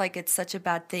seems like it's such a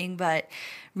bad thing, but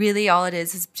really all it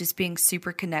is just being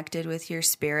super connected with your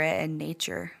spirit and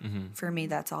nature. For me,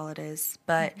 that's all it is.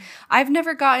 But I've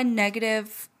never gotten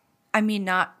negative. I mean,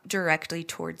 not directly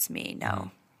towards me.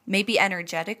 No, maybe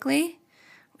energetically.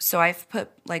 So I've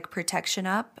put like protection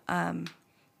up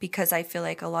because I feel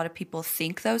like a lot of people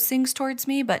think those things towards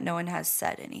me, but no one has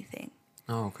said anything.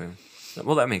 oh, okay.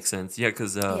 Well, that makes sense. Yeah,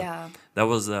 because Yeah. that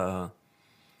was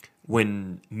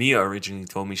when Mia originally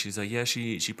told me. She's like, yeah,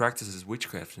 she practices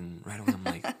witchcraft, and right away I'm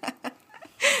like,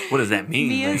 what does that mean?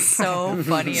 Mia's so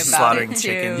funny about Slaughtering it too.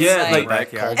 chickens. Yeah, like-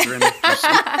 Right, Backyard. cauldron.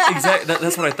 Exactly.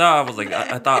 That's what I thought. I was like,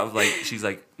 I thought of like she's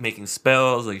like making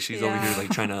spells, like she's over here like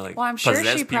trying to like Well, I'm sure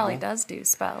possess she probably people. does do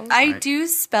spells. I do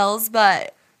spells,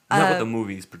 but Not what the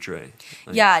movies portray.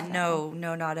 Like, yeah, no,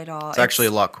 not at all. It's actually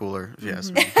a lot cooler, if you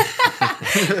ask me.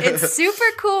 It's super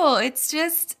cool. It's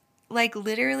just like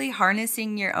literally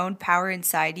harnessing your own power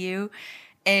inside you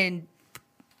and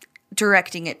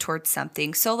directing it towards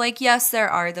something. So like, yes, there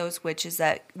are those witches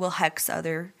that will hex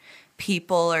other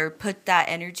people or put that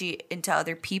energy into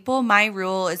other people. My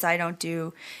rule is I don't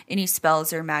do any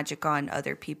spells or magic on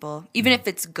other people, even if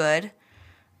it's good,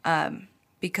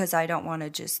 because I don't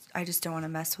want to I just don't want to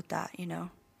mess with that, you know?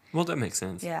 Well, that makes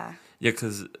sense. Yeah. Yeah,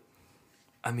 because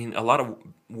I mean, a lot of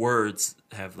words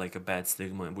have like a bad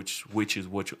stigma, which is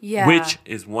which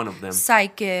is one of them.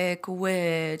 Psychic,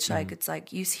 witch, like it's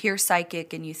like you hear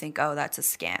psychic and you think, oh, that's a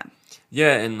scam.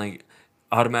 Yeah, and like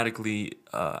automatically,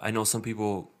 I know some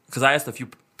people, because I asked a few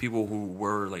people who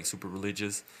were like super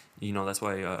religious. You know, that's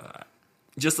why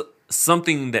just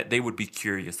something that they would be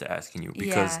curious to asking you,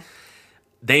 because Yeah.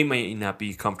 they may not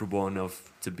be comfortable enough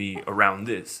to be around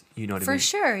this. You know what I For mean?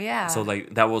 sure, yeah. So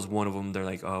like that was one of them. They're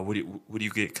like, what do you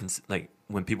get like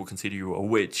when people consider you a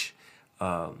witch?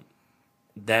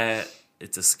 That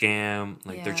it's a scam.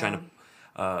 Like they're trying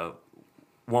to.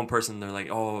 One person, they're like,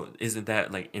 oh, isn't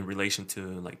that like in relation to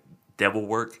like devil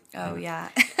work? Oh, yeah.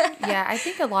 Yeah, I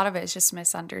think a lot of it is just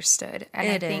misunderstood. And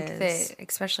It I think is. that,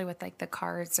 especially with like the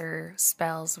cards or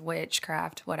spells,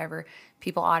 witchcraft, whatever,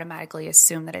 people automatically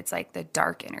assume that it's like the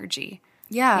dark energy,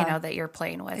 Yeah. you know, that you're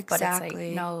playing with. But it's Exactly.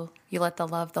 like, no, you let the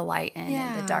love, the light in, and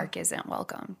Yeah. the dark isn't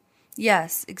welcome.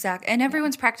 Yes, exactly. And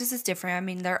everyone's practice is different. I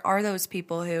mean, there are those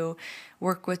people who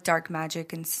work with dark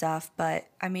magic and stuff, but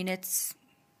I mean,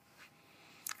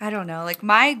 I don't know. Like,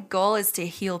 my goal is to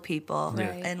heal people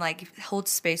Right. and like hold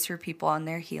space for people on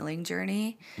their healing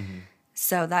journey.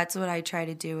 So that's what I try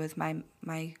to do with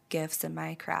my gifts and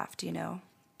my craft, you know?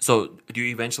 So do you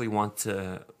eventually want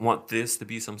this to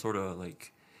be some sort of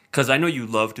like? Because I know you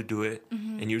love to do it,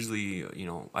 and usually, you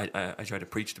know, I try to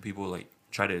preach to people, like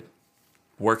try to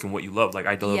work in what you love. Like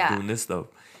I love Yeah. doing this stuff.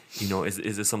 You know, is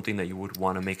this something that you would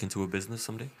want to make into a business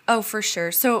someday? Oh, for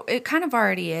sure. So it kind of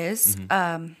already is.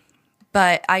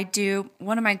 But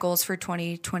one of my goals for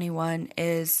 2021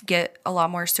 is get a lot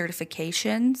more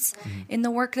certifications in the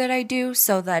work that I do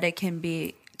so that it can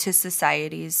be to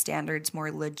society's standards more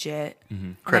legit.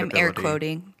 And I'm air Credibility.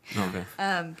 quoting. Okay.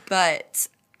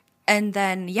 And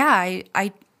then, yeah,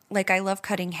 I love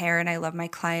cutting hair and I love my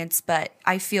clients, but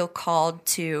I feel called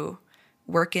to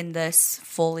work in this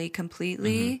fully,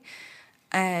 completely.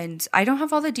 And I don't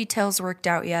have all the details worked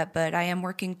out yet, but I am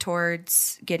working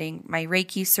towards getting my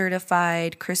Reiki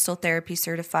certified, crystal therapy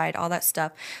certified, all that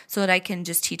stuff, so that I can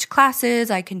just teach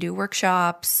classes, I can do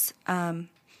workshops. And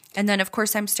then, of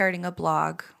course, I'm starting a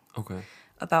blog Okay.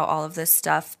 about all of this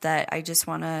stuff that I just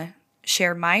want to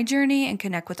share my journey and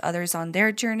connect with others on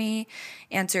their journey,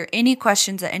 answer any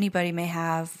questions that anybody may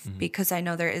have, because I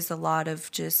know there is a lot of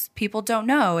just people don't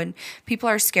know, and people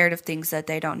are scared of things that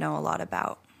they don't know a lot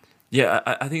about. Yeah,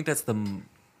 I think that's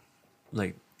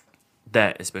like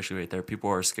that especially right there. People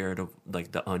are scared of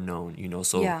like the unknown, you know,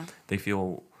 so Yeah. they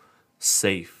feel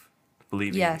safe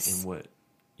believing Yes. in what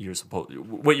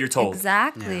you're told.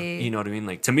 Exactly. You know what I mean?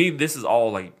 Like to me, this is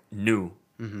all like new.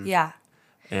 Yeah.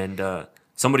 And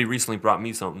somebody recently brought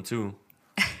me something too.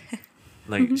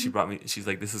 Like she's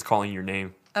like, this is calling your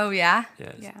name. Oh, yeah?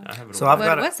 Yeah. Yeah. I have it. So over I've What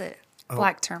got a, was it?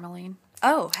 Black tourmaline.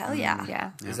 Oh, hell yeah.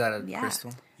 Yeah. is that a Yeah.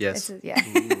 crystal? Yes. Yeah.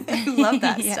 I love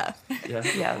that Yeah. stuff. yeah.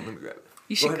 Yeah. Let me grab it.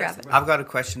 You should Go ahead, grab it. I've got a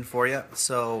question for you.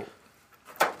 So,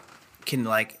 can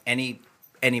like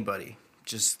anybody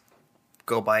just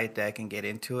go buy a deck and get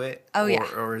into it? Oh, yeah.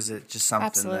 Or is it just something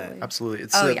Absolutely. that... Absolutely.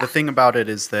 It's Oh, the yeah. thing about it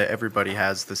is that everybody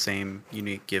has the same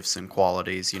unique gifts and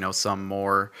qualities. You know, some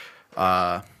more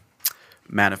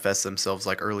manifest themselves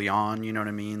like early on. You know what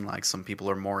I mean? Like some people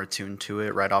are more attuned to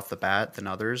it right off the bat than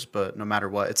others. But no matter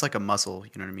what, it's like a muscle.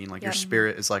 You know what I mean? Like your Yep.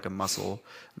 spirit is like a muscle.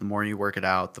 The more you work it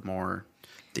out, the more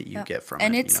that you get from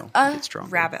And it. it's you know, you a get stronger.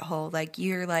 rabbit hole. Like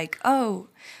you're like, oh,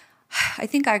 I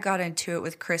think I got into it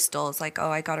with crystals. Like,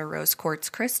 oh, I got a rose quartz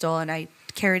crystal and I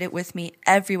carried it with me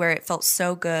everywhere. It felt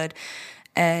so good.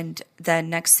 And then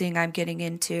next thing I'm getting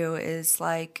into is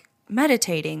like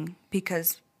meditating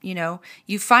because, you know,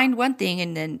 you find one thing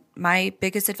and then my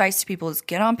biggest advice to people is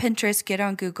get on Pinterest, get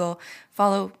on Google,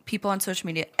 follow people on social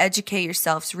media, educate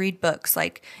yourselves, read books.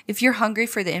 Like if you're hungry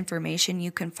for the information,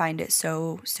 you can find it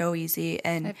so easy.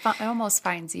 And It almost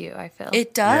finds you, I feel. it Yeah,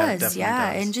 it does, definitely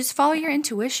yeah. does. And just follow your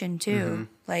intuition too.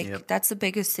 Like Yep. that's the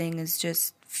biggest thing is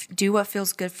just do what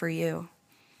feels good for you.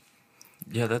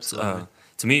 Yeah, that's to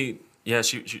me. Yeah,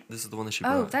 she this is the one that she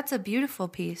brought. Oh, that's a beautiful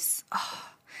piece. Oh.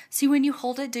 See, when you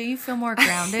hold it, do you feel more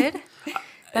grounded?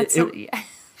 That's it- what- yeah.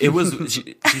 It was.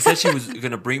 She said she was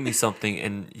gonna bring me something,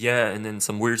 and yeah, and then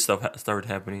some weird stuff started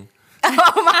happening.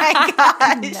 Oh my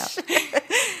gosh.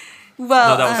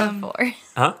 Well, No, that was- Before.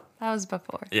 Huh? That was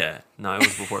before. Yeah, no, it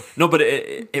was before. No, but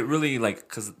it really like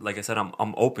because like I said, I'm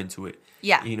open to it.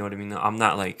 Yeah. you know what I mean. I'm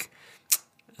not like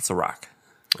it's a rock,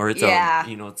 or it's Yeah.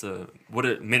 a it's a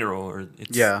mineral or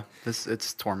it's Yeah,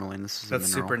 it's tourmaline. This is That's a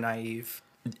mineral. super naive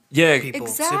yeah. people.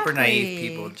 Super naive Exactly.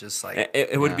 people just like...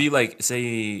 It would Yeah. be like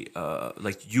say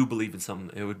like you believe in something.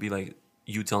 It would be like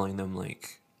you telling them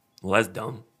like, well, that's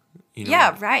dumb. You know?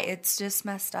 yeah, right. It's just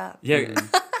messed up. Yeah,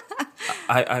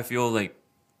 I feel like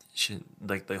shit,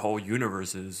 like the whole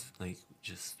universe is like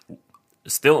just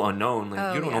still unknown. Like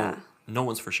Oh, you don't yeah. know, no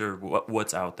one's for sure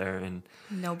what's out there and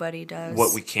Nobody does.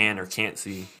 what we can or can't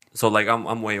see. So like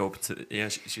I'm way open to. Yeah,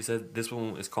 she said this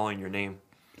one is calling your name.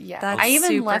 Yeah. That's I even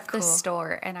super left cool. the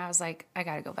store and I was like, I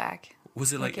gotta go back.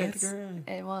 Was it like it's- Edgar?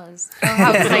 It was.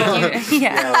 I was like,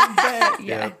 yeah.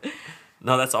 Yeah.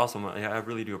 No, that's awesome. Yeah, I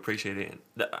really do appreciate it.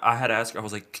 I had to ask her. I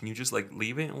was like, can you just like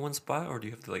leave it in one spot, or do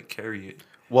you have to like carry it?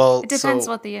 Well, It depends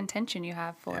so, what the intention you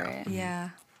have for it. Yeah.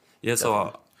 Yeah.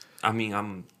 So I mean,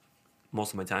 I'm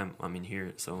most of my time I'm in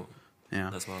here, so Yeah.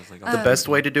 that's why I was like, The best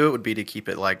way to do it would be to keep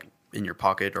it like in your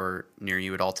pocket or near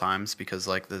you at all times because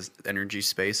like the energy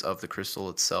space of the crystal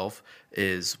itself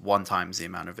is 1 times the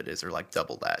amount of it is or like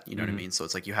double that. You know what I mean? So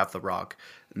it's like you have the rock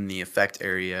and the effect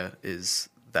area is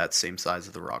that same size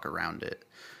of the rock around it.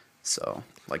 So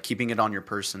like keeping it on your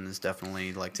person is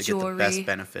definitely like to get the Jewelry. best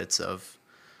benefits of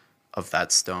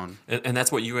that stone. and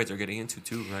that's what you guys are getting into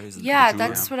too, right? Is the Yeah, jewelry?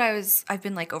 that's what I've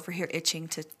been like over here itching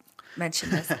to mention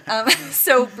this.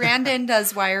 So Brandon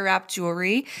does wire wrap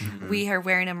jewelry. We are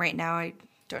wearing them right now. I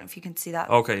don't know if you can see that.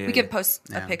 Okay, yeah, we could yeah. post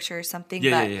a Yeah. picture or something.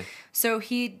 Yeah, but yeah, yeah. So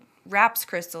he wraps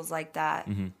crystals like that,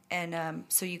 and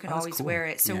so you can Oh, that's always cool. wear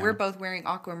it. So Yeah. we're both wearing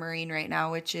aquamarine right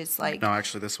now, which is like, No,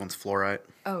 actually this one's fluorite.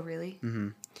 oh really?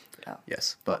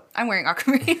 Yes, but I'm wearing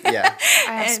aquamarine. yeah.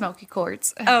 I have And- smoky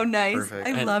quartz. Oh, nice! Perfect.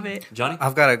 I And love it. Johnny.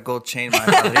 I've got a gold chain my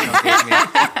Valentino gave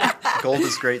me. Gold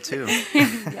is great too.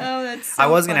 Oh, that's. So I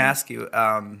was gonna fun. ask you,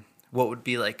 what would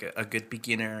be like a good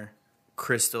beginner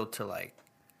crystal to like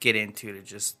get into to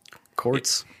just...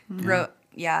 Quartz.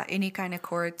 Yeah, any kind of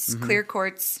quartz, clear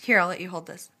quartz. Here, I'll let you hold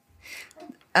this.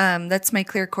 That's my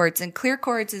clear quartz, and clear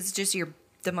quartz is just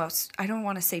the most. I don't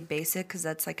want to say basic because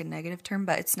that's like a negative term,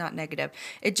 but it's not negative.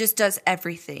 It just does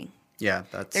everything. Yeah,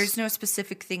 that's There's no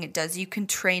specific thing it does. You can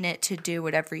train it to do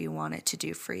whatever you want it to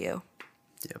do for you.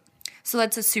 Yep. So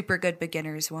that's a super good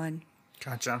beginner's one.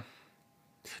 Gotcha.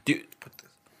 Do you,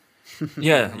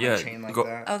 yeah, yeah. Chain like Go-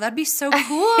 that. Oh, that'd be so cool.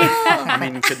 I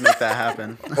mean, you could make that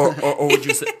happen. or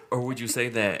would you say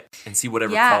that and see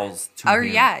whatever yeah. calls to Or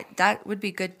him? yeah, that would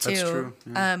be good too. That's true.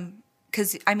 Yeah.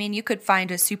 Because I mean, you could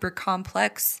find a super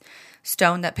complex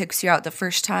stone that picks you out the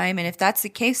first time, and if that's the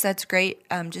case, that's great.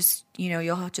 Just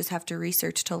you'll just have to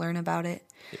research to learn about it.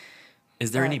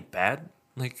 Is there any bad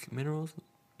like minerals?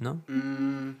 No.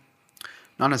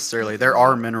 Not necessarily. There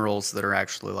are minerals that are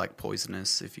actually like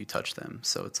poisonous if you touch them.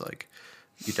 So it's like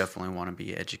you definitely want to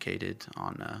be educated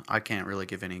on. I can't really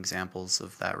give any examples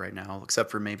of that right now, except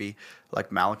for maybe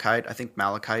like malachite. I think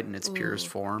malachite in its purest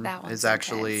form that one's is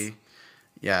actually, intense.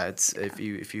 yeah. It's if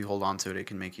you hold on to it, it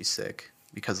can make you sick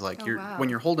because like wow. when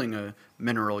you're holding a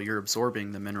mineral, you're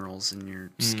absorbing the minerals in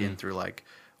your skin through like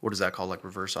what is that called, like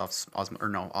reverse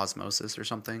osmosis or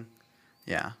something.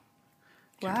 Yeah.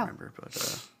 Can't Wow. remember,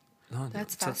 but. No.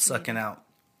 That's So it's sucking out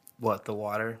what, the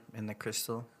water in the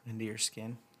crystal into your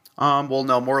skin? Well,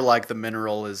 no, more like the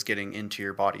mineral is getting into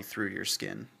your body through your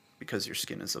skin. because your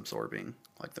skin is absorbing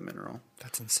like the mineral.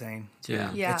 That's insane.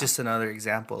 Yeah. Yeah. It's just another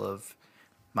example of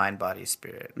mind, body,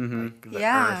 spirit. Like the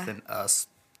Yeah. earth and us,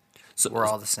 So we're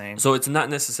all the same. So it's not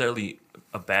necessarily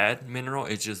a bad mineral.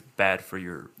 It's just bad for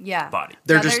your Yeah. body.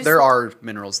 There are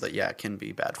minerals that can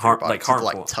be bad for your body, like harmful.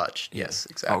 like touch. Yes,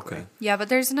 exactly. Okay. Yeah, but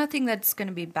there's nothing that's going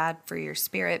to be bad for your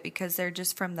spirit because they're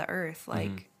just from the earth. Like,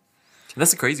 And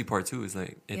that's the crazy part too. Is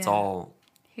like it's Yeah. all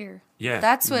Here.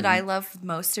 that's what I love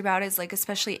most about it, is like,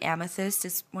 especially amethyst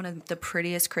is one of the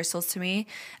prettiest crystals to me.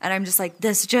 And I'm just like,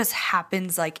 this just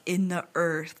happens like in the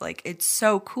earth. Like, it's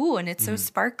so cool and it's so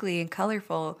sparkly and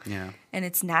colorful. Yeah. And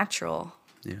it's natural.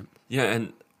 Yeah. Yeah,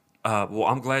 and well,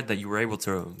 I'm glad that you were able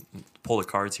to pull the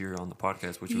cards here on the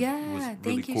podcast, which was really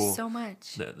thank cool. you so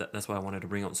much. That's why I wanted to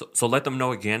bring on. So let them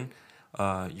know again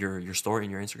your story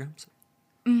and your Instagrams.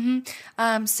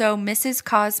 So Mrs.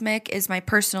 Cosmic is my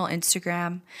personal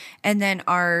Instagram, and then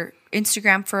our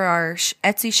Instagram for our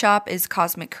Etsy shop is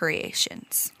Cosmic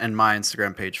Creations. And my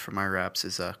Instagram page for my wraps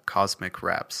is Cosmic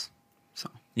Wraps. So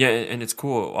Yeah, and it's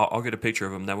cool. I'll get a picture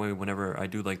of them. That way, whenever I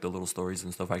do like the little stories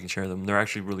and stuff, I can share them. They're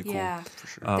actually really cool. Yeah, for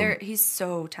sure. he's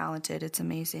so talented. It's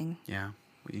amazing. Yeah,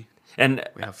 we And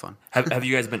have fun. have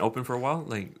you guys been open for a while,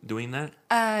 like doing that?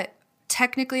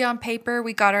 Technically, on paper,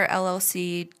 we got our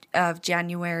LLC of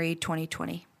January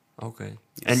 2020. Okay.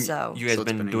 And So- you guys So it's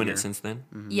been been a doing year. it since then?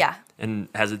 Yeah, And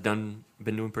has it been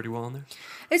doing pretty well on there?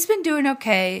 it's been doing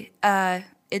okay.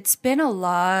 It's been a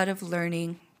lot of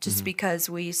learning just because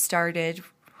we started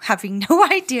having no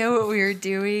idea what we were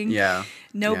doing. Yeah.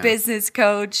 No Yeah. business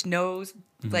coach, no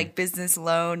like business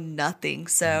loan, nothing.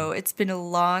 So it's been a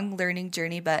long learning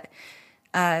journey, but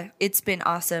it's been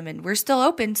awesome, and we're still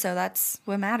open, so that's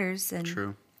what matters. And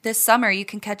True. this summer, you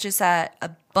can catch us at a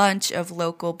bunch of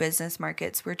local business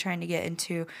markets. We're trying to get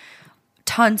into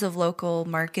tons of local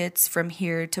markets from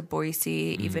here to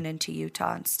Boise, even into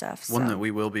Utah and stuff. One so. that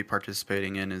we will be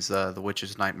participating in is the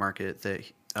Witches Night Market that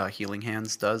Healing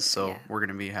Hands does. So Yeah. we're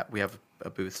gonna be we have a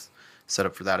booth set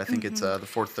up for that. I think it's the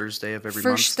fourth Thursday of every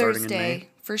month, First starting Thursday, in May.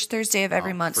 first Thursday of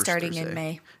every Oh, month, first starting in Thursday.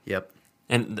 May. Yep.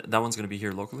 And that one's gonna be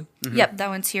here locally. Yep, that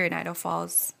one's here in Idaho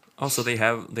Falls. Oh, so they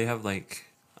have like,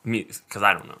 I mean, because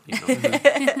I don't know. You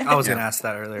know? I was going to ask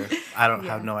that earlier. I don't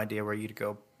have no idea where you'd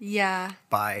go Yeah.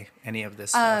 buy any of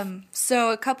this stuff.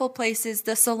 So a couple places,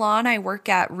 the salon I work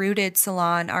at, Rooted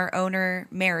Salon, our owner,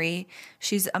 Mary,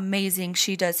 she's amazing.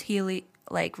 She does healing,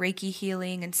 like Reiki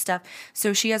healing and stuff.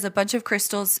 So she has a bunch of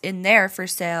crystals in there for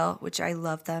sale, which I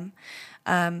love them.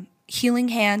 Healing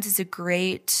Hands is a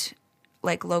great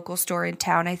like local store in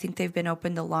town. I think they've been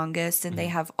open the longest, and they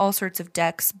have all sorts of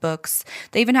decks, books.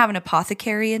 They even have an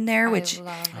apothecary in there, which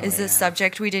love is a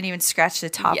subject we didn't even scratch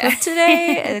the top Yeah. of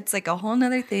today. It's like a whole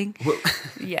nother thing.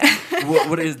 Yeah.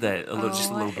 What is that? Just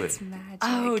a little bit. It's magic.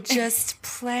 Oh, just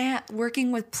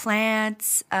working with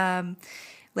plants,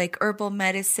 like herbal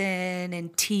medicine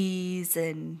and teas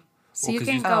and So Well, you 'cause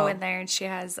can you- go Oh. in there, and she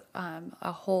has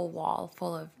a whole wall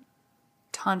full of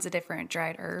tons of different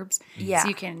dried herbs. Yeah. So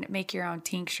you can make your own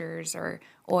tinctures or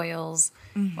oils,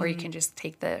 or you can just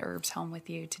take the herbs home with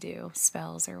you to do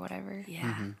spells or whatever.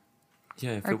 yeah.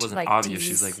 Yeah, if Or it to, wasn't like, obvious,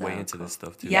 she's teas, like way so into cool. this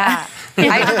stuff too. Yeah.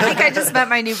 I think I just met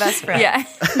my new best friend. Yeah.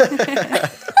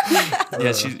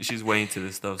 Yeah, she's way into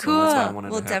this stuff. So Cool. that's why I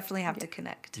wanted We'll to definitely have to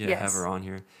connect. have Yes. her on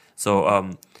here. So,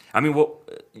 I mean, what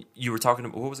you were talking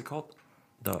about? What was it called?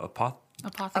 The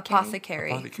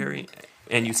Apothecary. apothecary,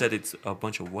 and you said it's a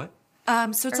bunch of what?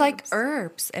 So it's like Herbs.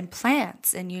 herbs and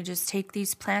plants, and you just take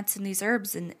these plants and these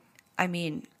herbs, and I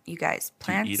mean, you guys, Do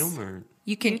plants. you eat them or?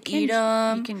 You can You eat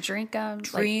them. You can drink them.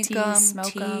 drink like them,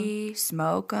 smoke them. tea,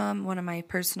 smoke them. One of my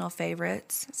personal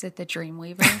favorites. Is it the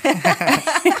Dreamweaver?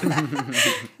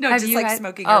 No, Have just you like had-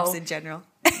 smoking oh. herbs in general.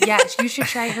 yeah, you should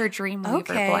try her Dreamweaver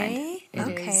blend. Okay. It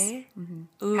is-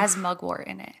 Okay. has mugwort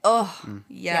in it. Oh,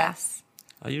 yes.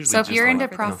 I usually So if just you're like, into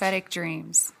you know, prophetic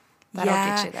dreams, that'll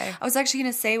get you there. I was actually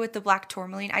going to say with the black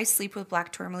tourmaline, I sleep with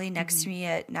black tourmaline next to me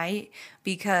at night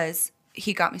because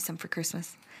he got me some for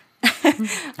Christmas.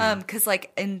 Because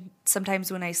like, and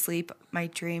sometimes when I sleep, my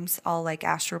dreams, I'll like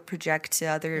astral project to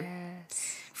other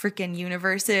Yes. freaking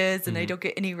universes, and I don't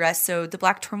get any rest. So the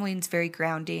black tourmaline's very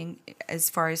grounding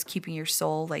as far as keeping your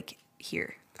soul like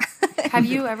here. Have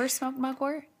you ever smoked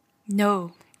mugwort?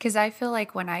 No. Because I feel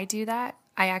like when I do that,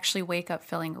 I actually wake up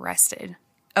feeling rested.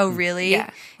 Oh, really? Yeah,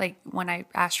 like when I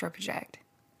astral project.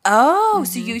 Oh,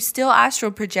 so you still astral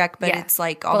project, but yeah. it's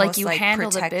like But, almost like you like handle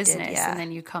protected. the business, Yeah. and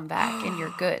then you come back and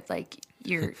you're good. Like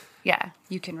you're, yeah,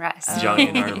 you can rest. Johnny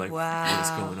and I are like, Wow. what is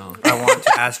going on? I want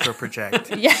to astral project.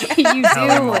 Yeah, you Tell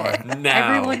me do more. it.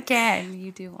 Now. Everyone can.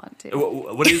 You do want to.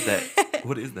 What is that?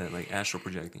 What is that? Like astral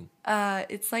projecting?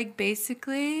 It's like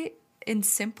basically in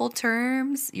simple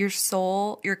terms, your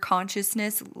soul, your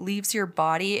consciousness leaves your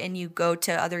body and you go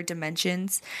to other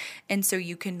dimensions. And so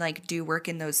you can like do work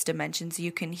in those dimensions.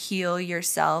 You can heal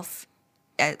yourself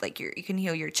you can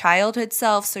heal your childhood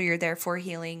self, so you're therefore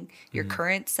healing your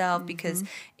current self because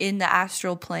in the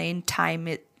astral plane, time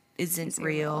isn't It's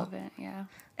real. irrelevant, yeah.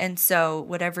 And so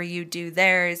whatever you do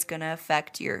there is going to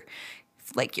affect your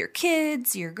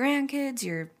kids, your grandkids,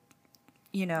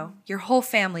 your whole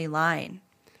family line.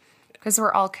 Because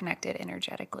we're all connected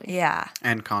energetically. Yeah.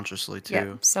 And consciously too.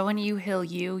 Yeah. So when you heal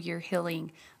you're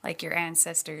healing like your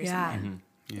ancestors. Yeah. And then,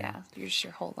 you're just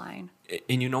your whole line.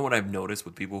 And you know what I've noticed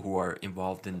with people who are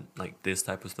involved in like this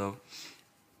type of stuff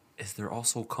is they're all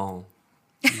so calm.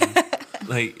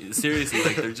 Like seriously,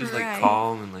 like they're just like Right.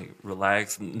 calm and like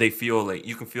relaxed. And they feel like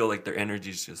you can feel like their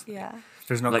energy's just Yeah.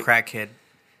 There's no Like- crackhead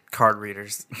card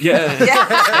readers. yeah.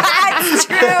 That's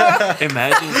true.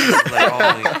 Imagine just, like all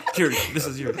like here, this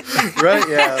is yours. Right?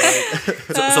 Yeah. Like,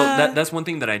 So that's one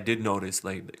thing that I did notice,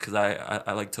 like because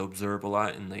I like to observe a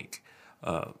lot and like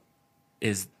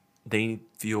is they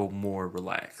feel more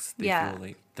relaxed. They Yeah. feel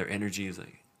like their energy is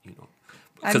like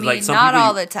I 'cause, mean, like, some not people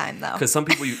all you- the time though. Because some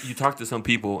people, you talk to some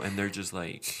people and they're just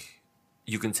like,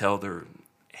 you can tell they're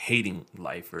hating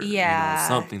life or Yeah.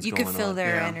 something's you going can feel on.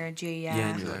 their Yeah. energy. Yeah, Yeah.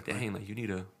 and you're like, dang, like you need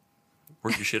to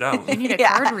work your shit out. You need a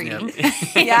Yeah. card reading.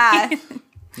 Yeah. you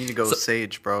need to go with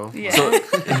Sage, bro.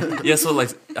 Yeah. So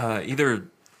like either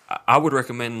I would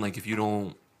recommend like if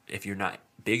you're not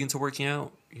big into working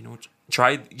out,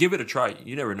 give it a try.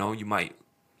 You never know, you might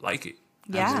like it.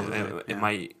 Yeah. Absolutely. It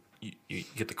might you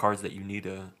get the cards that you need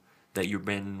that you've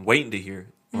been waiting to hear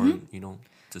or to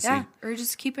Yeah. see. Or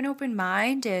just keep an open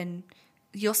mind and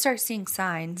you'll start seeing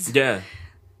signs. Yeah.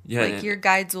 Like your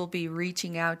guides will be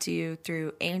reaching out to you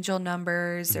through angel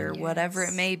numbers or whatever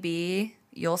it may be.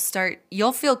 You'll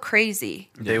feel crazy.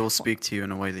 They will speak to you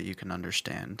in a way that you can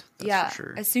understand. That's for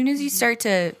sure. As soon as you start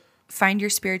to find your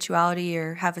spirituality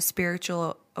or have a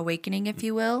spiritual awakening, if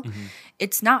you will,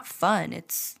 it's not fun.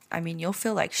 You'll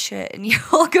feel like shit and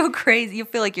you'll go crazy. You'll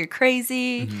feel like you're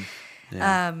crazy.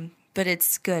 Yeah. But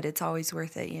it's good. It's always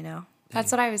worth it,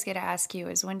 That's what I was going to ask you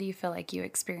is when do you feel like you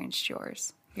experienced your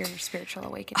spiritual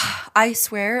awakening? I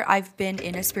swear I've been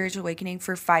in a spiritual awakening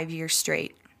for 5 years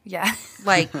straight. Yeah.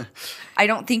 Like, I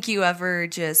don't think you ever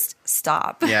just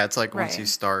stop. Yeah, it's like once Right. you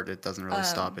start, it doesn't really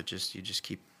stop. You just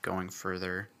keep going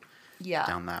further Yeah.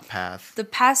 down that path. The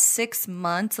past 6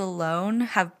 months alone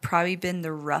have probably been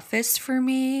the roughest for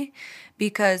me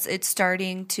because it's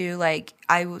starting to like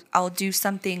I'll do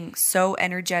something so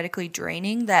energetically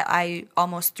draining that I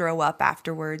almost throw up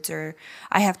afterwards, or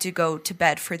I have to go to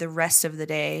bed for the rest of the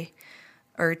day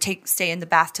or stay in the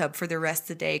bathtub for the rest of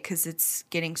the day because it's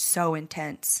getting so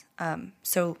intense.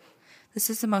 So this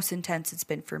is the most intense it's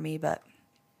been for me, but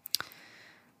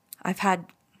I've had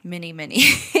many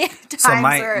times. So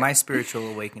where- my spiritual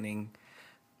awakening,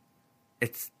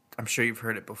 I'm sure you've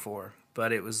heard it before,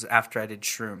 but it was after I did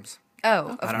shrooms.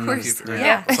 Oh, I of don't know if course. you've heard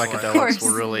Yeah. that. Psychedelics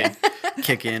will really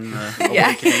kick in the Yeah.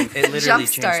 awakening. It literally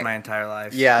Jumpstart. changed my entire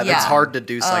life. Yeah, Yeah. it's hard to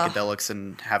do psychedelics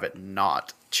and have it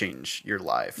not change your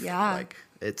life. Yeah. Like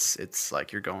it's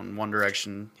like you're going one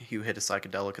direction, you hit a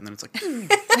psychedelic, and then it's like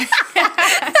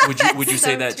Would you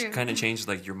say So that true. kind of changed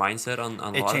like your mindset on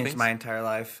a It lot of changed things? my entire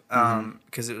life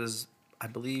because it was, I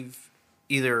believe,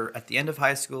 either at the end of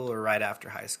high school or right after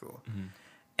high school.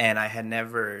 And I had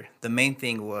never, the main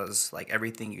thing was like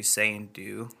everything you say and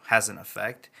do has an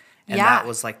effect. And Yeah. that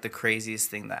was like the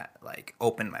craziest thing that like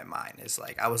opened my mind is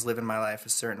like I was living my life a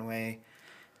certain way,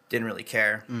 didn't really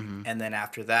care. And then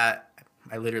after that,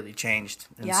 I literally changed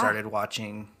and Yeah. started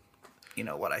watching,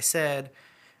 what I said,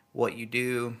 what you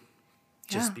do,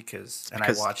 just Yeah. because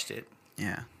Because- I watched it.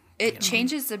 yeah. It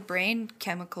changes the brain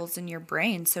chemicals in your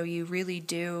brain, so you really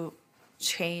do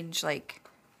change. Like,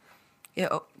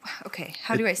 okay,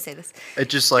 how do I say this? It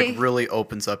just like They- really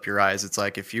opens up your eyes. It's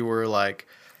like if you were like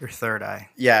Your third eye.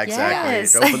 yeah, exactly.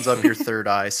 Yes. It opens up your third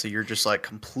eye, so you're just like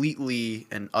completely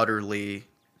and utterly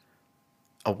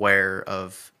aware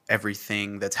of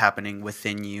everything that's happening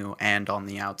within you and on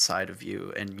the outside of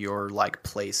you and your like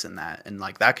place in that. And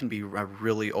like that can be a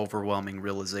really overwhelming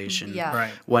realization Yeah.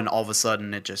 Right. when all of a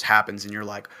sudden it just happens and you're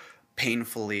like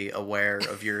painfully aware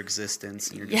of your existence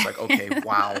and you're just like, okay,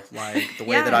 wow, like the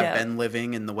way that I've Yeah. been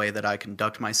living and the way that I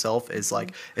conduct myself is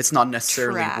like it's not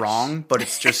necessarily Trash. wrong, but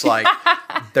it's just like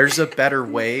there's a better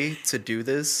way to do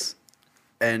this.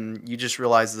 And you just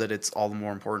realize that it's all the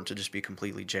more important to just be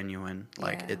completely genuine.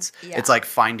 Like Yeah. it's Yeah. it's like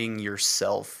finding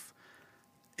yourself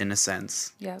in a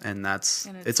sense. Yep. And that's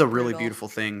And it's it's a really brutal. beautiful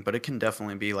thing, but it can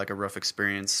definitely be like a rough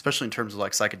experience, especially in terms of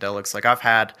like psychedelics. Like I've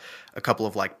had a couple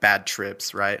of like bad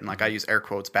trips, right? And like I use air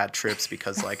quotes bad trips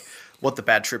because like what the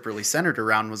bad trip really centered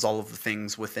around was all of the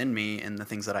things within me and the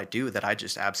things that I do that I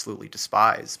just absolutely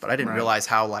despise. But I didn't Right. realize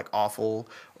how like awful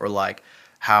or like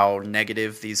how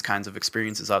negative these kinds of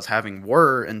experiences I was having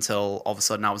were until all of a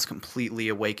sudden I was completely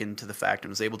awakened to the fact and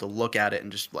was able to look at it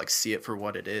and just like see it for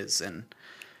what it is. And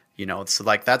you know, so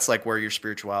like that's like where your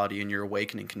spirituality and your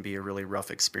awakening can be a really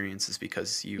rough experience, is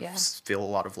because you Yeah. feel a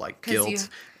lot of like 'Cause guilt, you-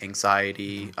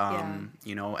 anxiety, Yeah.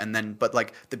 you know, and then but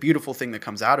like the beautiful thing that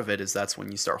comes out of it is that's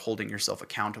when you start holding yourself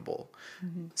accountable.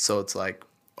 So it's like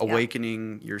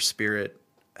awakening your spirit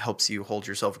helps you hold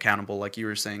yourself accountable, like you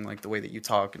were saying, like the way that you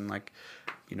talk and like,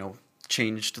 you know,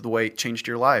 changed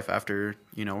your life after,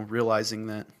 you know, realizing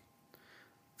that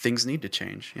things need to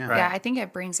change. Yeah. Right. Yeah, I think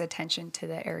it brings attention to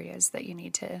the areas that you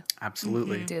need to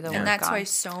Absolutely. do the work And that's on. why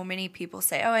so many people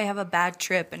say, "Oh, I have a bad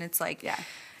trip," and it's like, Yeah.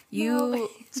 you.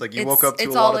 It's like you woke up to a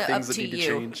it's lot all of things up that to need to you.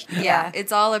 change. Yeah,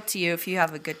 it's all up to you if you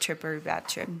have a good trip or a bad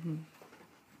trip.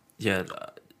 Yeah,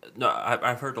 no,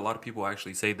 I've heard a lot of people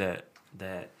actually say that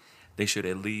they should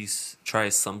at least try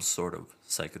some sort of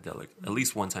psychedelic at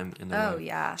least one time in their Oh, life.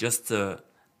 yeah. Just to,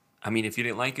 I mean, if you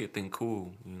didn't like it, then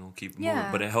cool, you know, keep moving.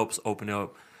 Yeah. But it helps open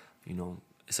up, you know,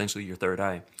 essentially your third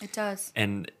eye. It does.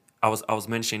 And I was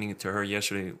mentioning it to her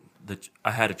yesterday that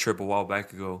I had a trip a while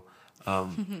back ago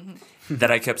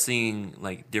that I kept seeing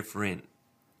like different.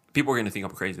 People are gonna think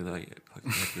I'm crazy. They're like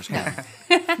you're scared.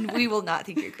 We will not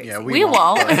think you're crazy. Yeah, We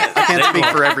won't. but I can't speak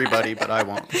for everybody, but I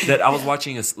won't. That I was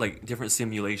watching like different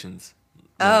simulations.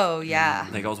 Oh yeah.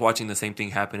 Like I was watching the same thing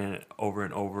happening over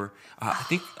and over.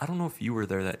 I don't know if you were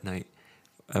there that night.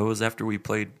 It was after we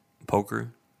played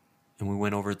poker, and we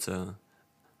went over to.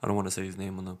 I don't want to say his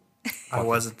name on the. I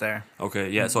wasn't there. Okay,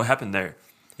 yeah. So it happened there.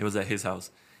 It was at his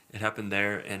house. It happened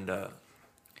there, and I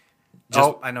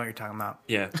know what you're talking about.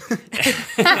 yeah,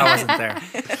 I wasn't there.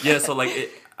 yeah. So like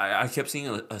I kept seeing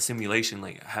a simulation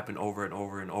like happen over and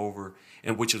over and over,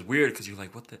 and which is weird because you're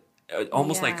like, what the.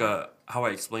 Almost like Yeah. how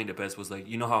I explained it best was like,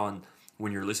 you know how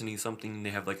when you're listening to something they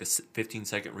have like a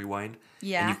 15-second rewind,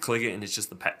 Yeah. and you click it and it's just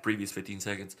the previous 15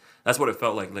 seconds. That's what it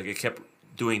felt like it kept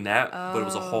doing that, but it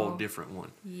was a whole different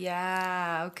one.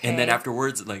 Yeah. Okay. And then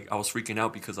afterwards, like I was freaking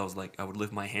out because I was like, I would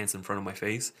lift my hands in front of my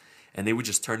face, and they would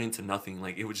just turn into nothing.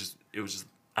 Like it was just.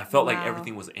 I felt like Wow.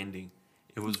 everything was ending.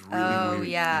 It was really Oh weird.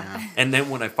 yeah. And then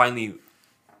when I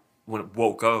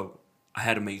woke up, I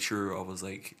had to make sure I was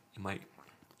like,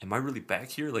 am I really back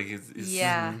here? Like, is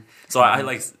Yeah. So I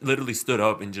like literally stood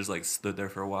up and just like stood there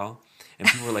for a while, and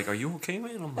people were like, "Are you okay,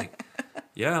 man?" I'm like,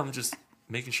 "Yeah, I'm just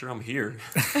making sure I'm here."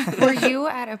 Were you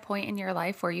at a point in your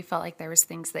life where you felt like there was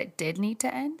things that did need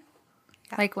to end?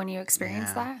 Like when you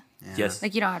experienced Yeah. that? Yeah. Yes.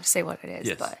 Like you don't have to say what it is,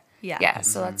 Yes. but Yeah. yeah.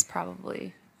 So that's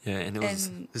probably Yeah, and it was.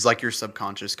 And It's like your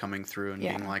subconscious coming through and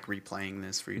Yeah. being like replaying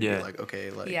this for you to Yeah. be like,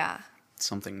 okay, like yeah,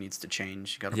 something needs to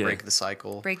change. You got to Yeah. break the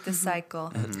cycle. break the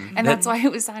cycle. and that's why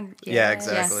it was on. Yeah, Yes.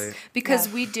 exactly. Yes, because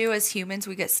Yeah. we do as humans,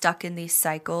 we get stuck in these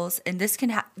cycles, and this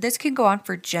can go on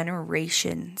for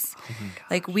generations.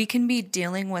 Like we can be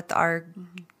dealing with our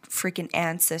freaking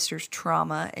ancestors'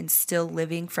 trauma and still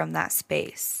living from that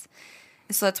space.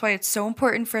 So that's why it's so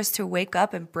important for us to wake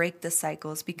up and break the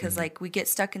cycles, because like we get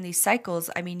stuck in these cycles.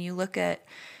 I mean, you look at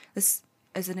this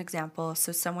as an example.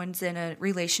 So someone's in a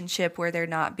relationship where they're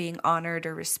not being honored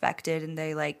or respected, and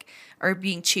they like are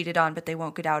being cheated on, but they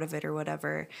won't get out of it or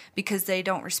whatever because they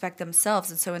don't respect themselves.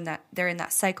 And so they're in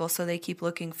that cycle. So they keep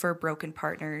looking for broken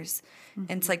partners.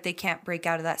 And it's like they can't break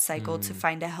out of that cycle to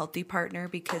find a healthy partner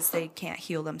because they can't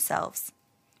heal themselves.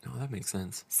 Oh, that makes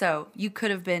sense. So you could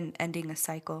have been ending a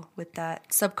cycle with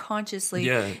that subconsciously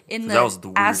Yeah, in that the, was the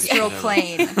weirdest astral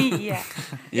shit ever. plane. Yeah.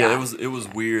 Yeah, it was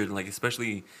weird. Like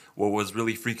especially what was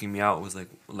really freaking me out was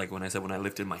like when I said when I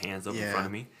lifted my hands up in Yeah. front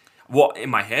of me. Well,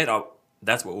 in my head,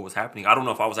 that's what was happening. I don't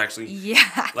know if I was actually Yeah.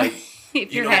 like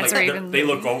If you your know, hands like are even they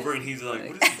look over and he's like,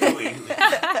 "What is he doing?"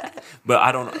 But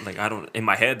I don't. In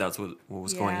my head, that's what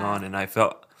was going Yeah. on, and I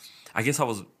felt. I guess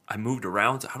I moved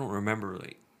around. I don't remember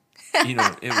you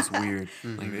know, it was weird.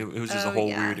 Like it was just a Oh, whole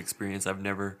yeah. weird experience.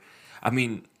 I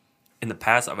mean, in the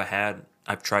past,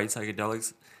 I've tried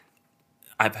psychedelics.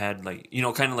 I've had like, you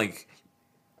know, kind of like.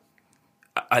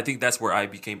 I think that's where I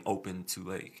became open to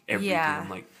like everything. Yeah. I'm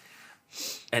like,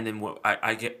 and then what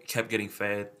I kept getting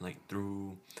fed like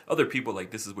through other people,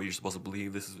 like this is what you're supposed to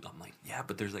believe. I'm like, yeah,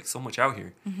 but there's like so much out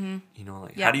here. Mm-hmm. You know,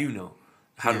 like Yeah. how do you know?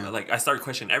 How Yeah. do like I started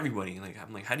questioning everybody. Like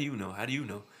I'm like, how do you know? How do you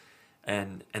know?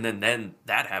 And then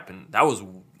that happened. That was the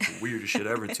weirdest shit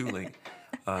ever too. Like,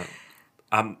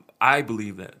 I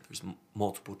believe that there's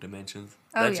multiple dimensions.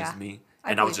 Oh, That's yeah. just me,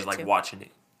 I and I was believe just it like too. watching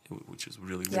it, which is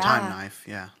really weird. Yeah. Time knife,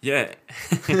 yeah. Yeah,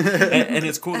 and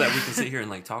it's cool that we can sit here and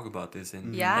like talk about this,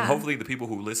 and Yeah. and hopefully the people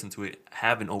who listen to it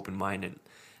have an open mind and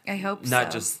I hope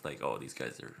not so. just like, oh, these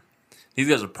guys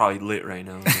are probably lit right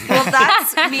now. Well,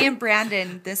 that's me and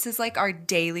Brandon. This is like our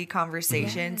daily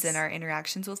conversations and our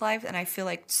interactions with life. And I feel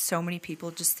like so many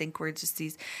people just think we're just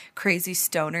these crazy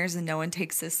stoners and no one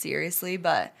takes us seriously.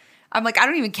 But I'm like, I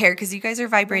don't even care because you guys are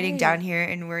vibrating down here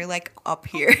and we're like up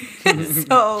here.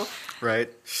 So,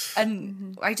 Right?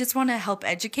 and I just want to help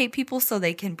educate people so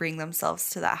they can bring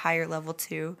themselves to that higher level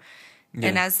too. And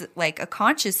Yeah. as like a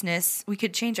consciousness, we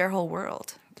could change our whole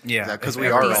world. Yeah, Because if we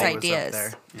are everybody These was up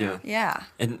ideas. there. Yeah, Yeah.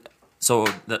 and so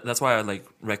that's why I like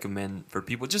recommend for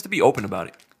people just to be open about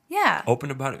it. Yeah. Open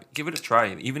about it. Give it a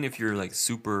try. Even if you're like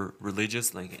super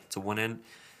religious, like to one end,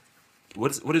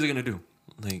 what is it gonna do?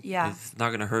 Like, Yeah. it's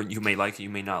not gonna hurt. You may like it. You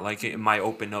may not like it. It might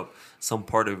open up some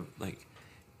part of like,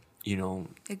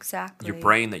 Exactly. your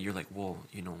brain that you're like, well,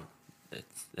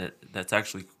 that's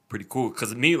actually pretty cool.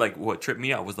 Because me, like, what tripped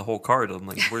me out was the whole card. I'm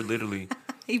like, we're literally,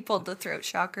 He pulled the throat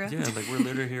chakra. yeah, like we're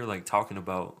literally here like talking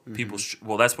about people's.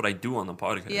 Well, that's what I do on the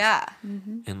podcast. Yeah.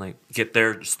 and like get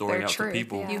their story Their out truth, to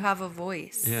people. yeah. You have a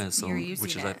voice. Yeah, so You're using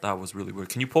which is it. I thought was really weird.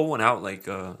 Can you pull one out like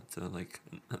to like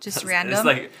Just It's random?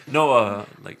 like no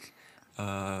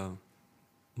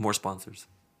more sponsors.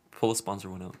 Pull a sponsor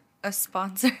one out. A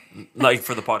sponsor. Like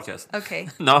for the podcast. Okay.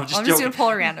 No, I'm just I'm joking. just gonna pull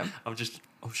a random. I'm just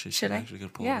shit, Should I'm I? actually gonna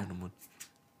pull Yeah. a random one.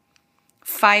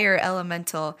 Fire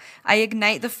elemental. I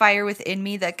ignite the fire within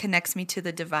me that connects me to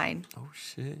the divine. Oh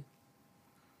shit.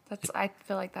 I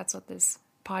feel like that's what this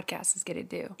podcast is gonna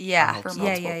do. Yeah. For Yeah,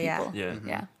 multiple yeah, yeah. people. Yeah.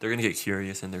 Yeah. They're gonna get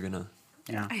curious and they're gonna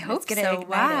Yeah. I hope gonna so. ignite it.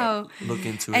 Wow. look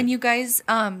into And it. you guys,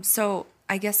 so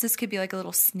I guess this could be like a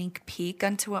little sneak peek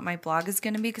onto what my blog is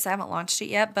going to be because I haven't launched it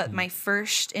yet. But my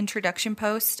first introduction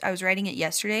post, I was writing it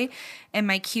yesterday, and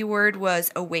my keyword was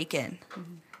awaken.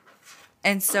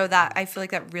 And so that I feel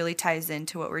like that really ties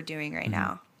into what we're doing right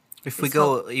now. If we It's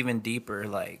go even deeper,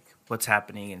 like what's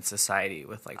happening in society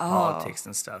with like politics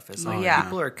and stuff, it's like Yeah.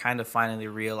 people are kind of finally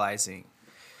realizing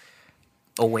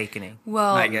awakening.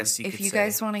 Well, I guess you if could you say.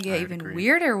 guys want to get I'd even agree.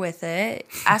 weirder with it,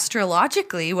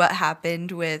 astrologically, what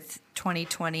happened with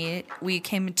 2020, we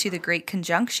came into the Great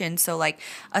Conjunction. So, like,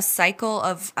 a cycle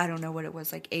of, I don't know what it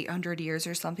was, like 800 years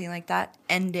or something like that,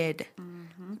 ended.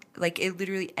 Like, it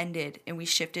literally ended, and we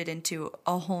shifted into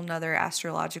a whole nother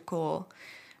astrological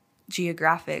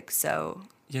geographic. So,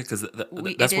 Yeah, because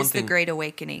it that's one is the thing. Great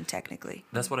Awakening, technically.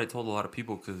 That's what I told a lot of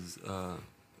people because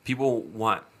people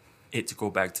want it to go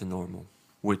back to normal,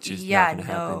 which is Yeah, not going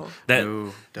to happen. no. That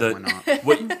No,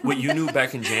 definitely not. what you knew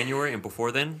back in January and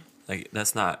before then, like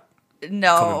that's not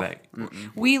No. coming back.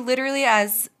 We literally,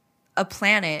 as a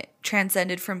planet,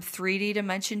 transcended from 3D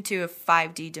dimension to a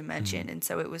 5D dimension. And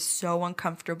so it was so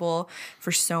uncomfortable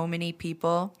for so many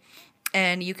people.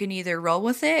 And you can either roll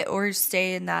with it or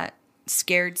stay in that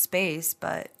scared space.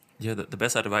 But Yeah, the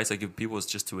best advice I give people is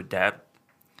just to adapt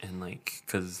and like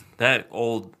because that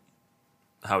old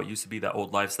how it used to be, that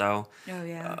old lifestyle. oh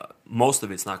yeah, Most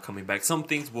of it's not coming back. Some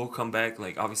things will come back.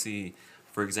 Like obviously,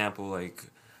 for example, like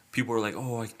people are like,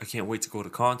 "Oh, I can't wait to go to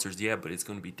concerts." Yeah, but it's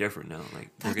going to be different now. Like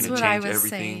they're That's going to what I change was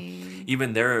everything. saying.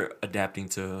 Even they're adapting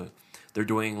to. They're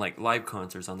doing like live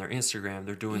concerts on their Instagram.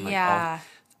 They're doing like Yeah.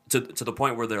 to the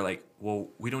point where they're like, "Well,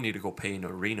 we don't need to go pay an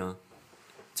arena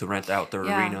to rent out their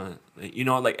Yeah. arena." You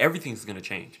know, like everything's going to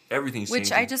change. Everything's which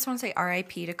changing. I just want to say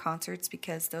RIP to concerts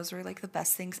because those were like the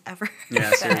best things ever.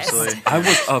 Yeah, seriously. I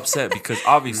was upset because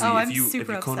obviously Oh, if I'm you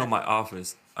super come to upset. my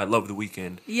office, I love The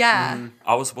Weeknd. Yeah.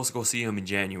 I was supposed to go see him in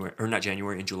January, or not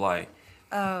January, in July.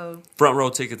 Oh Front row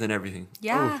tickets and everything.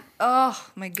 yeah. Oh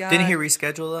my god. Didn't he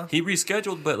reschedule though? He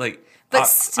rescheduled, but like, But I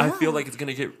still. feel like it's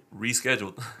gonna get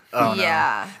rescheduled Oh, no.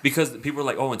 yeah. because people are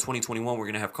like, oh, in 2021 we're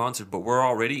gonna have concerts, but we're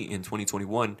already in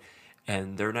 2021,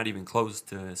 and they're not even close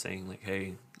to saying like,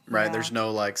 hey. Right. Yeah. There's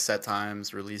no like set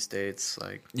times, release dates.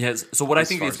 Like, Yes. So what I As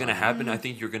think far is as going to I happen, I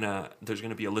think there's going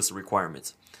to be a list of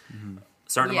requirements.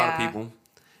 Certain amount Yeah. of people,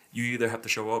 you either have to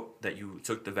show up that you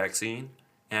took the vaccine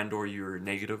and or you're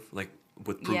negative, like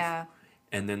with proof, Yeah.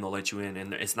 and then they'll let you in,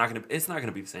 and it's not gonna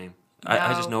be the same.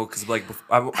 I just No. know because like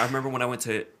I remember when I went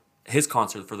to his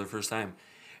concert for the first time.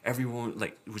 Everyone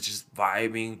like was just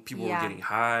vibing. People Yeah. were getting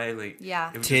high. Like Yeah.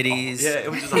 it was Titties. Just,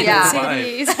 it was just a Yeah. whole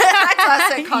vibe.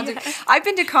 Classic concert. I've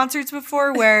been to concerts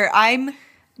before where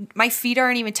my feet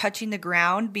aren't even touching the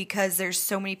ground because there's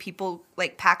so many people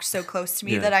like packed so close to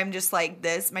me Yeah. that I'm just like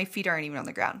this. My feet aren't even on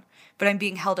the ground, but I'm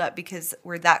being held up because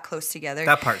we're that close together.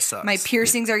 That part sucks. My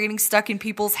piercings are getting stuck in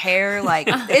people's hair. Like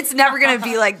it's never gonna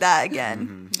be like that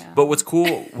again. No. But what's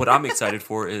cool, what I'm excited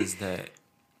for is that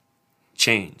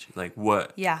change, like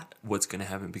what's going to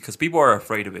happen, because people are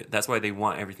afraid of it. That's why they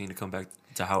want everything to come back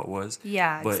to how it was.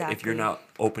 Yeah, but exactly. if you're not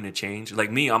open to change,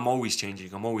 like me, I'm always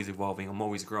changing, I'm always evolving, I'm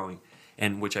always growing,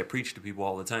 and which I preach to people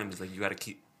all the time is like, you got to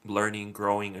keep learning,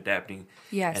 growing, adapting.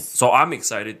 Yes. And so I'm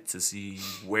excited to see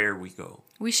where we go.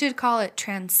 We should call it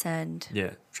transcend.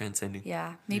 Yeah, transcending.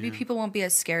 Yeah, maybe people won't be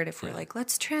as scared if we're like,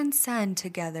 let's transcend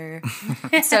together.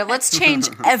 So let's change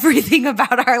everything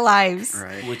about our lives.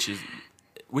 Right.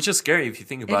 Which is scary if you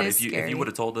think about it. is If scary. you would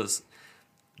have told us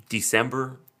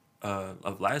December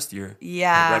of last year,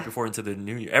 Yeah. like right before into the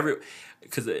new year,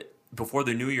 because before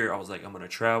the new year, I was like, I'm gonna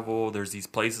travel. There's these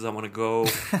places I want to go.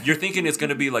 You're thinking it's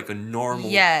gonna be like a normal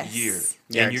Yes. year,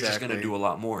 Yeah, and you're just gonna exactly. do a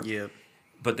lot more. Yep.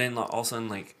 But then like, all of a sudden,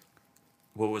 like,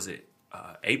 what was it?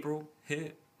 April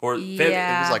hit or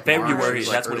Yeah. It was like February. March,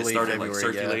 like That's when it early started like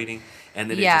February, yeah. circulating, and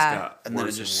then Yeah. it just got And then it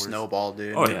worse just and worse. snowballed,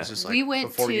 dude. Oh, And yeah. It was just like, We went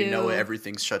before you know it, to-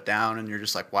 everything's shut down, and you're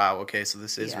just like, wow, okay, so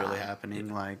this is really Yeah.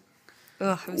 happening. Like,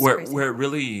 Ugh, it was where crazy. it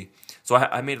really, so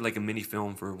I made like a mini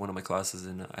film for one of my classes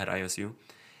at ISU,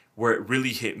 where it really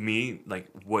hit me like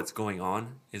what's going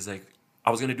on is like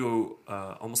I was gonna do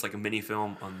almost like a mini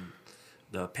film on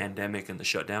the pandemic and the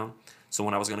shutdown. So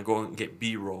when I was gonna go and get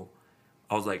B-roll,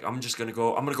 I was like, I'm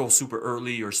gonna go super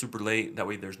early or super late. That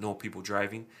way there's no people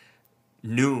driving.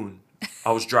 Noon,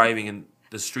 I was driving and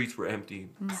the streets were empty,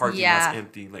 parking Yeah. lots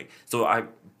empty. Like, so I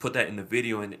put that in the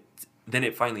video, and then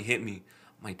it finally hit me.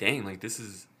 I'm like, dang, like this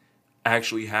is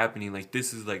actually happening. Like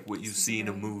this is like what you see in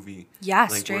a movie. Yeah,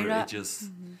 like, straight where up. It just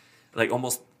like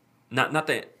almost not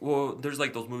that. Well, there's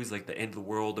like those movies like The End of the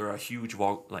World, or a huge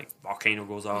volcano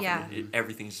goes off, Yeah. and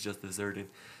everything's just deserted.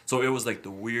 So it was like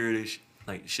the weirdest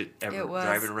like shit ever. It was.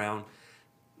 Driving around,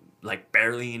 like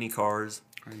barely any cars.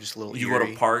 or just a little You go to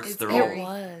eerie. parks, It's they're eerie. all.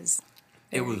 was.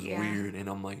 It was Yeah. weird, and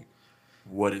I'm like,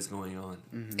 what is going on?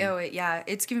 Oh, yeah.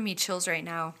 It's giving me chills right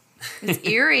now. It's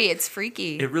eerie. It's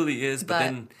freaky. It really is, but But-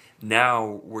 then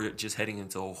now we're just heading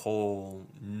into a whole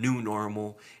new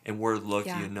normal, and we're lucky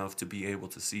Yeah. enough to be able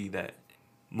to see that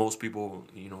most people,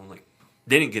 like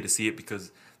didn't get to see it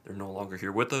because they're no longer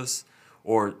here with us,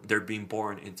 or they're being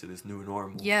born into this new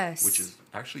normal. Yes. which is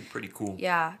actually pretty cool.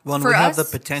 Yeah. Well, and For we have the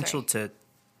us- potential sorry. to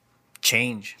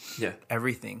change Yeah.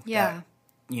 everything Yeah.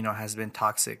 that, has been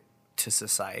toxic to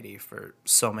society for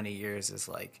so many years is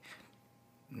like,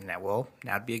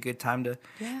 now'd be a good time to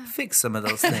Yeah. fix some of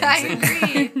those things. I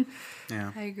agree.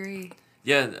 Yeah. I agree.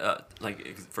 Yeah,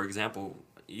 for example,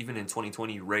 even in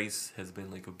 2020, race has been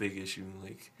like a big issue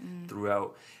like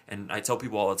throughout. And I tell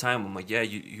people all the time, I'm like, yeah,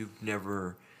 you've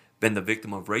never been the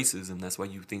victim of racism. That's why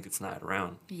you think it's not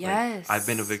around. Like, Yes. I've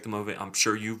been a victim of it. I'm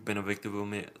sure you've been a victim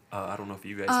of it. I don't know if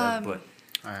you guys have, but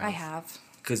I have.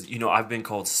 because I've been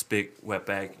called spick,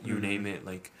 wetback, you name it.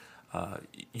 Like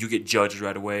you get judged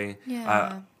right away.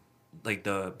 Yeah. Like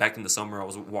back in the summer, I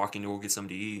was walking to go get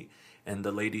something to eat, and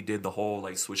the lady did the whole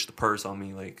like switch the purse on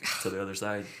me like to the other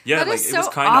side. Yeah, That like is it was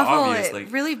so kind of awful. obvious. It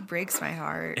Like, really breaks my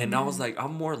heart. and I was like,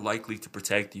 I'm more likely to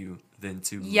protect you than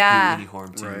to Yeah. do any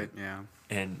harm to Right. you. Yeah.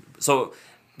 And so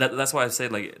that's why I say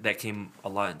like that came a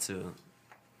lot to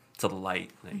the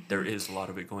light. Like there is a lot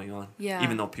of it going on. Mm-hmm. Yeah.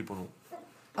 Even though people don't.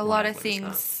 a lot know, of but it's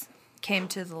not. things came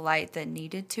to the light that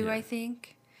needed to, Yeah. I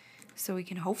think. So we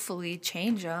can hopefully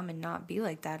change them and not be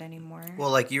like that anymore. Well,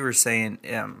 like you were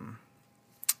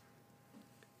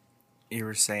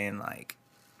saying, like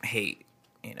hate,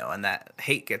 and that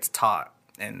hate gets taught,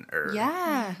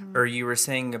 yeah. or you were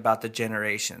saying about the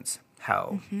generations,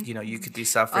 how you could be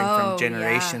suffering Oh, from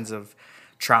generations of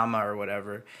trauma or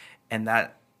whatever, and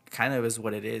that kind of is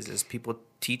what it is people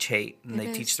teach hate, and It they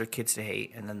is. teach their kids to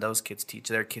hate, and then those kids teach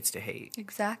their kids to hate.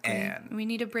 Exactly. And- we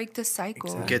need to break the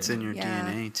cycle. Exactly. Gets in your Yeah.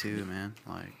 DNA too, man.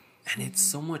 Like, And it's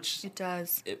so much. It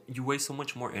does. You waste so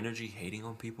much more energy hating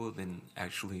on people than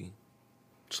actually.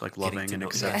 just like Getting loving to and know-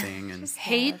 accepting and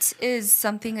Hate is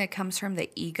something that comes from the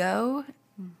ego,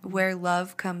 where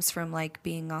love comes from like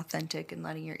being authentic and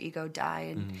letting your ego die.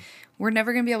 And we're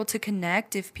never going to be able to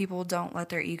connect if people don't let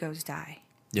their egos die.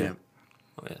 yeah.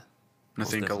 Oh yeah. I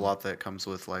Most think definitely. a lot that comes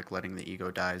with like letting the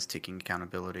ego die is taking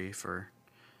accountability for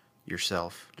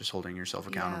yourself, just holding yourself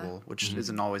Yeah. accountable, which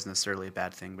isn't always necessarily a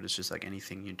bad thing, but it's just like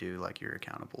anything you do, like you're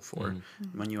accountable for.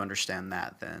 When you understand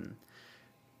that, then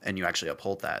and you actually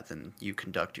uphold that, then you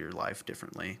conduct your life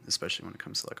differently, especially when it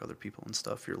comes to like other people and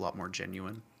stuff. You're a lot more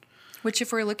genuine. Which,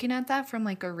 if we're looking at that from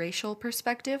like a racial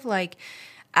perspective, like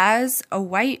as a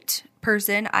white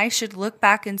person, I should look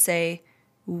back and say,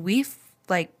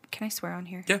 can I swear on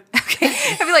here? Yeah. Okay.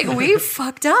 I'd be like, we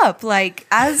fucked up. Like,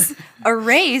 as a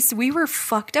race, we were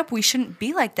fucked up. We shouldn't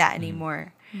be like that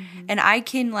anymore. And I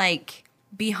can, like,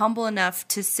 be humble enough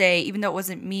to say, even though it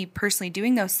wasn't me personally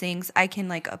doing those things, I can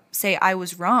like say I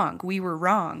was wrong. We were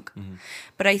wrong.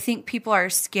 But I think people are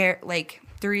scared, like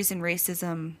the reason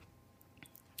racism,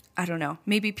 I don't know,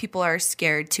 maybe people are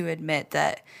scared to admit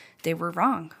that they were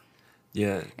wrong.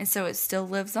 Yeah. And so it still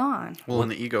lives on. Well, and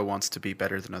the ego wants to be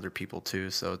better than other people too.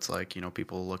 So it's like,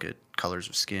 people look at colors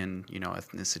of skin,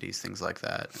 ethnicities, things like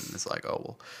that. And it's like, oh,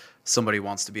 well, somebody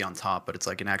wants to be on top. But it's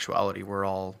like in actuality, we're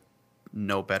all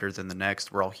no better than the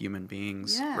next. We're all human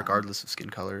beings, Yeah. regardless of skin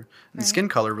color. And skin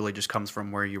color really just comes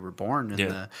from where you were born and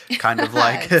Yeah. the kind of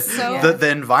like so- the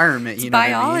environment, you know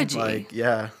biology. what I mean? Like,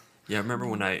 yeah. Yeah, I remember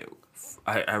when I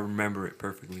remember it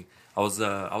perfectly. I was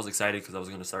excited because I was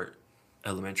going to start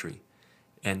elementary.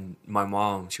 And my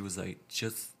mom, she was like,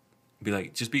 just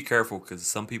be careful because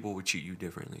some people would treat you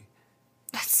differently.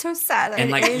 That's so sad. And,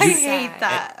 like, I you- hate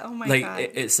that. Oh my like God.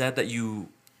 it's sad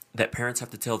that parents have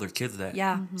to tell their kids that.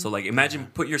 Yeah. So like imagine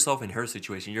put yourself in her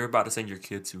situation. You're about to send your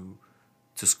kid to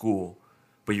school,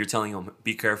 but you're telling them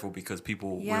be careful because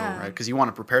people Yeah. will. Right. Because you want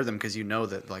to prepare them because you know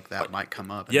that like that might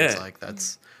come up. And Yeah. It's like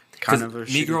that's kind of a me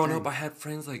shitty growing thing. up, I had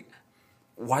friends like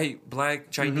white, black,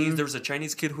 Chinese. There was a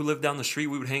Chinese kid who lived down the street.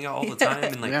 We would hang out all the time,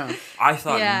 and like Yeah. I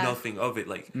thought Yeah. nothing of it.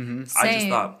 Like I just Same.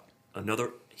 thought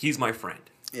he's my friend.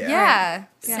 Yeah.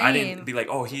 Same. I didn't be like,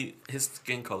 oh, his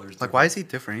skin color is Like, why is he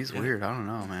different? He's weird. I don't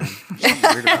know, man. There's something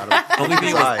weird about him. The only thing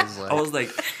His was, eyes, like- I was like,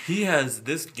 he has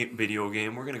this video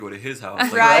game. We're gonna go to his house,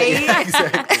 like, Right?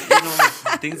 like,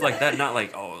 things like that. Not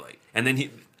like and then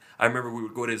I remember we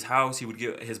would go to his house.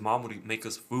 His mom would make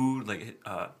us food, like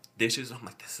dishes. I'm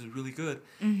like, this is really good.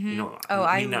 Oh,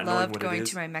 I me not knowing loved what it going is.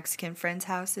 to my Mexican friends'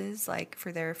 houses, like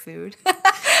for their food.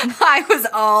 I was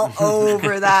all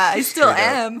over that. I still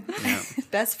am.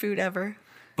 Best food ever.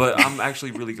 But I'm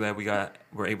actually really glad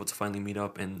we're able to finally meet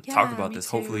up and talk Yeah, about me this.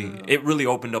 Hopefully, too. it really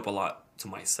opened up a lot to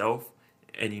myself,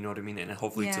 and you know what I mean. And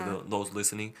hopefully Yeah. to those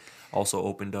listening, also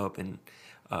opened up and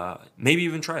maybe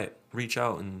even try it, reach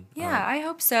out and Yeah, I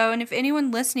hope so. And if anyone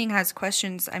listening has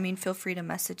questions, I mean, feel free to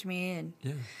message me. And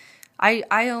yeah.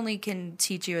 I only can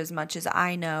teach you as much as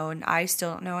I know, and I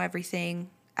still don't know everything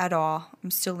at all. I'm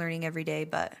still learning every day,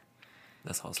 but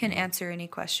That's awesome. can answer any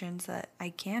questions that I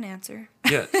can answer.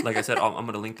 Yeah, like I said, I'm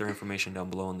going to link their information down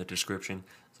below in the description.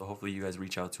 So hopefully you guys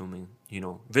reach out to them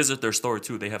and, visit their store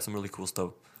too. They have some really cool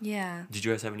stuff. Yeah. Did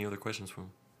you guys have any other questions for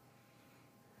them?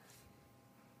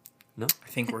 No? I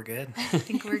think we're good. I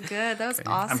think we're good. That was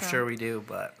awesome. I'm sure we do,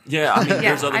 but Yeah, I mean,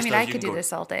 there's other I mean, stuff I you could can do go-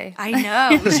 this all day. I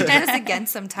know. We should do this again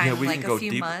sometime, Yeah, we like can a go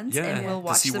few deep- months, yeah, and we'll to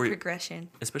watch see the where- progression.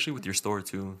 Especially with your store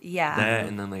too. Yeah. That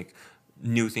and then like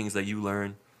new things that you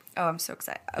learn. Oh, I'm so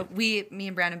excited. Me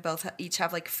and Brandon both each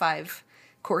have like 5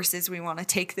 courses we want to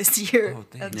take this year. Oh,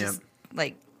 dang. Of just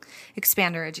like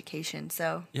expand our education.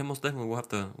 So Yeah, most definitely we'll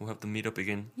have to meet up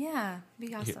again. yeah,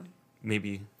 be awesome.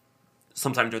 Maybe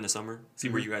sometime during the summer. See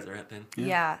where you guys are at then.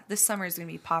 Yeah, this summer is gonna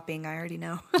be popping. I already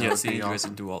know. Yeah, see be you guys awesome.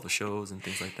 can do all the shows and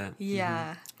things like that.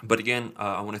 Yeah. But again,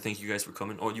 I want to thank you guys for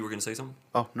coming. Oh, you were gonna say something?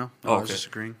 Oh, no. Oh, I was okay. just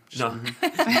agreeing. No, no.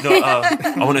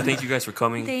 I want to thank you guys for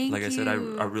coming. Thank like I said, I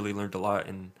you. really learned a lot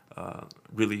and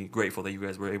really grateful that you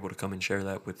guys were able to come and share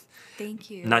that with Thank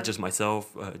you. not just myself,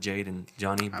 Jade and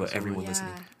Johnny, but Absolutely. everyone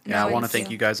listening. Yeah, I No, want to it's-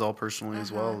 thank you guys all personally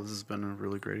as well. This has been a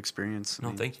really great experience. I No,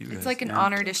 mean, thank you guys. It's like an Yeah.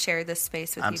 honor to share this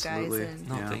space with Absolutely. you guys and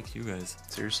no, Yeah. thank you guys.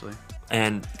 Seriously.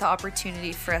 And the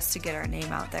opportunity for us to get our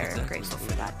name out there. I'm Exactly. grateful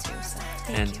for that too. So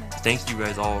and thank you. thank you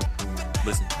guys all who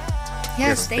listen.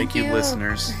 Yes, thank you.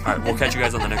 listeners. All right, we'll catch you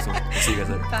guys on the next one. See you guys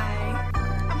later. Bye.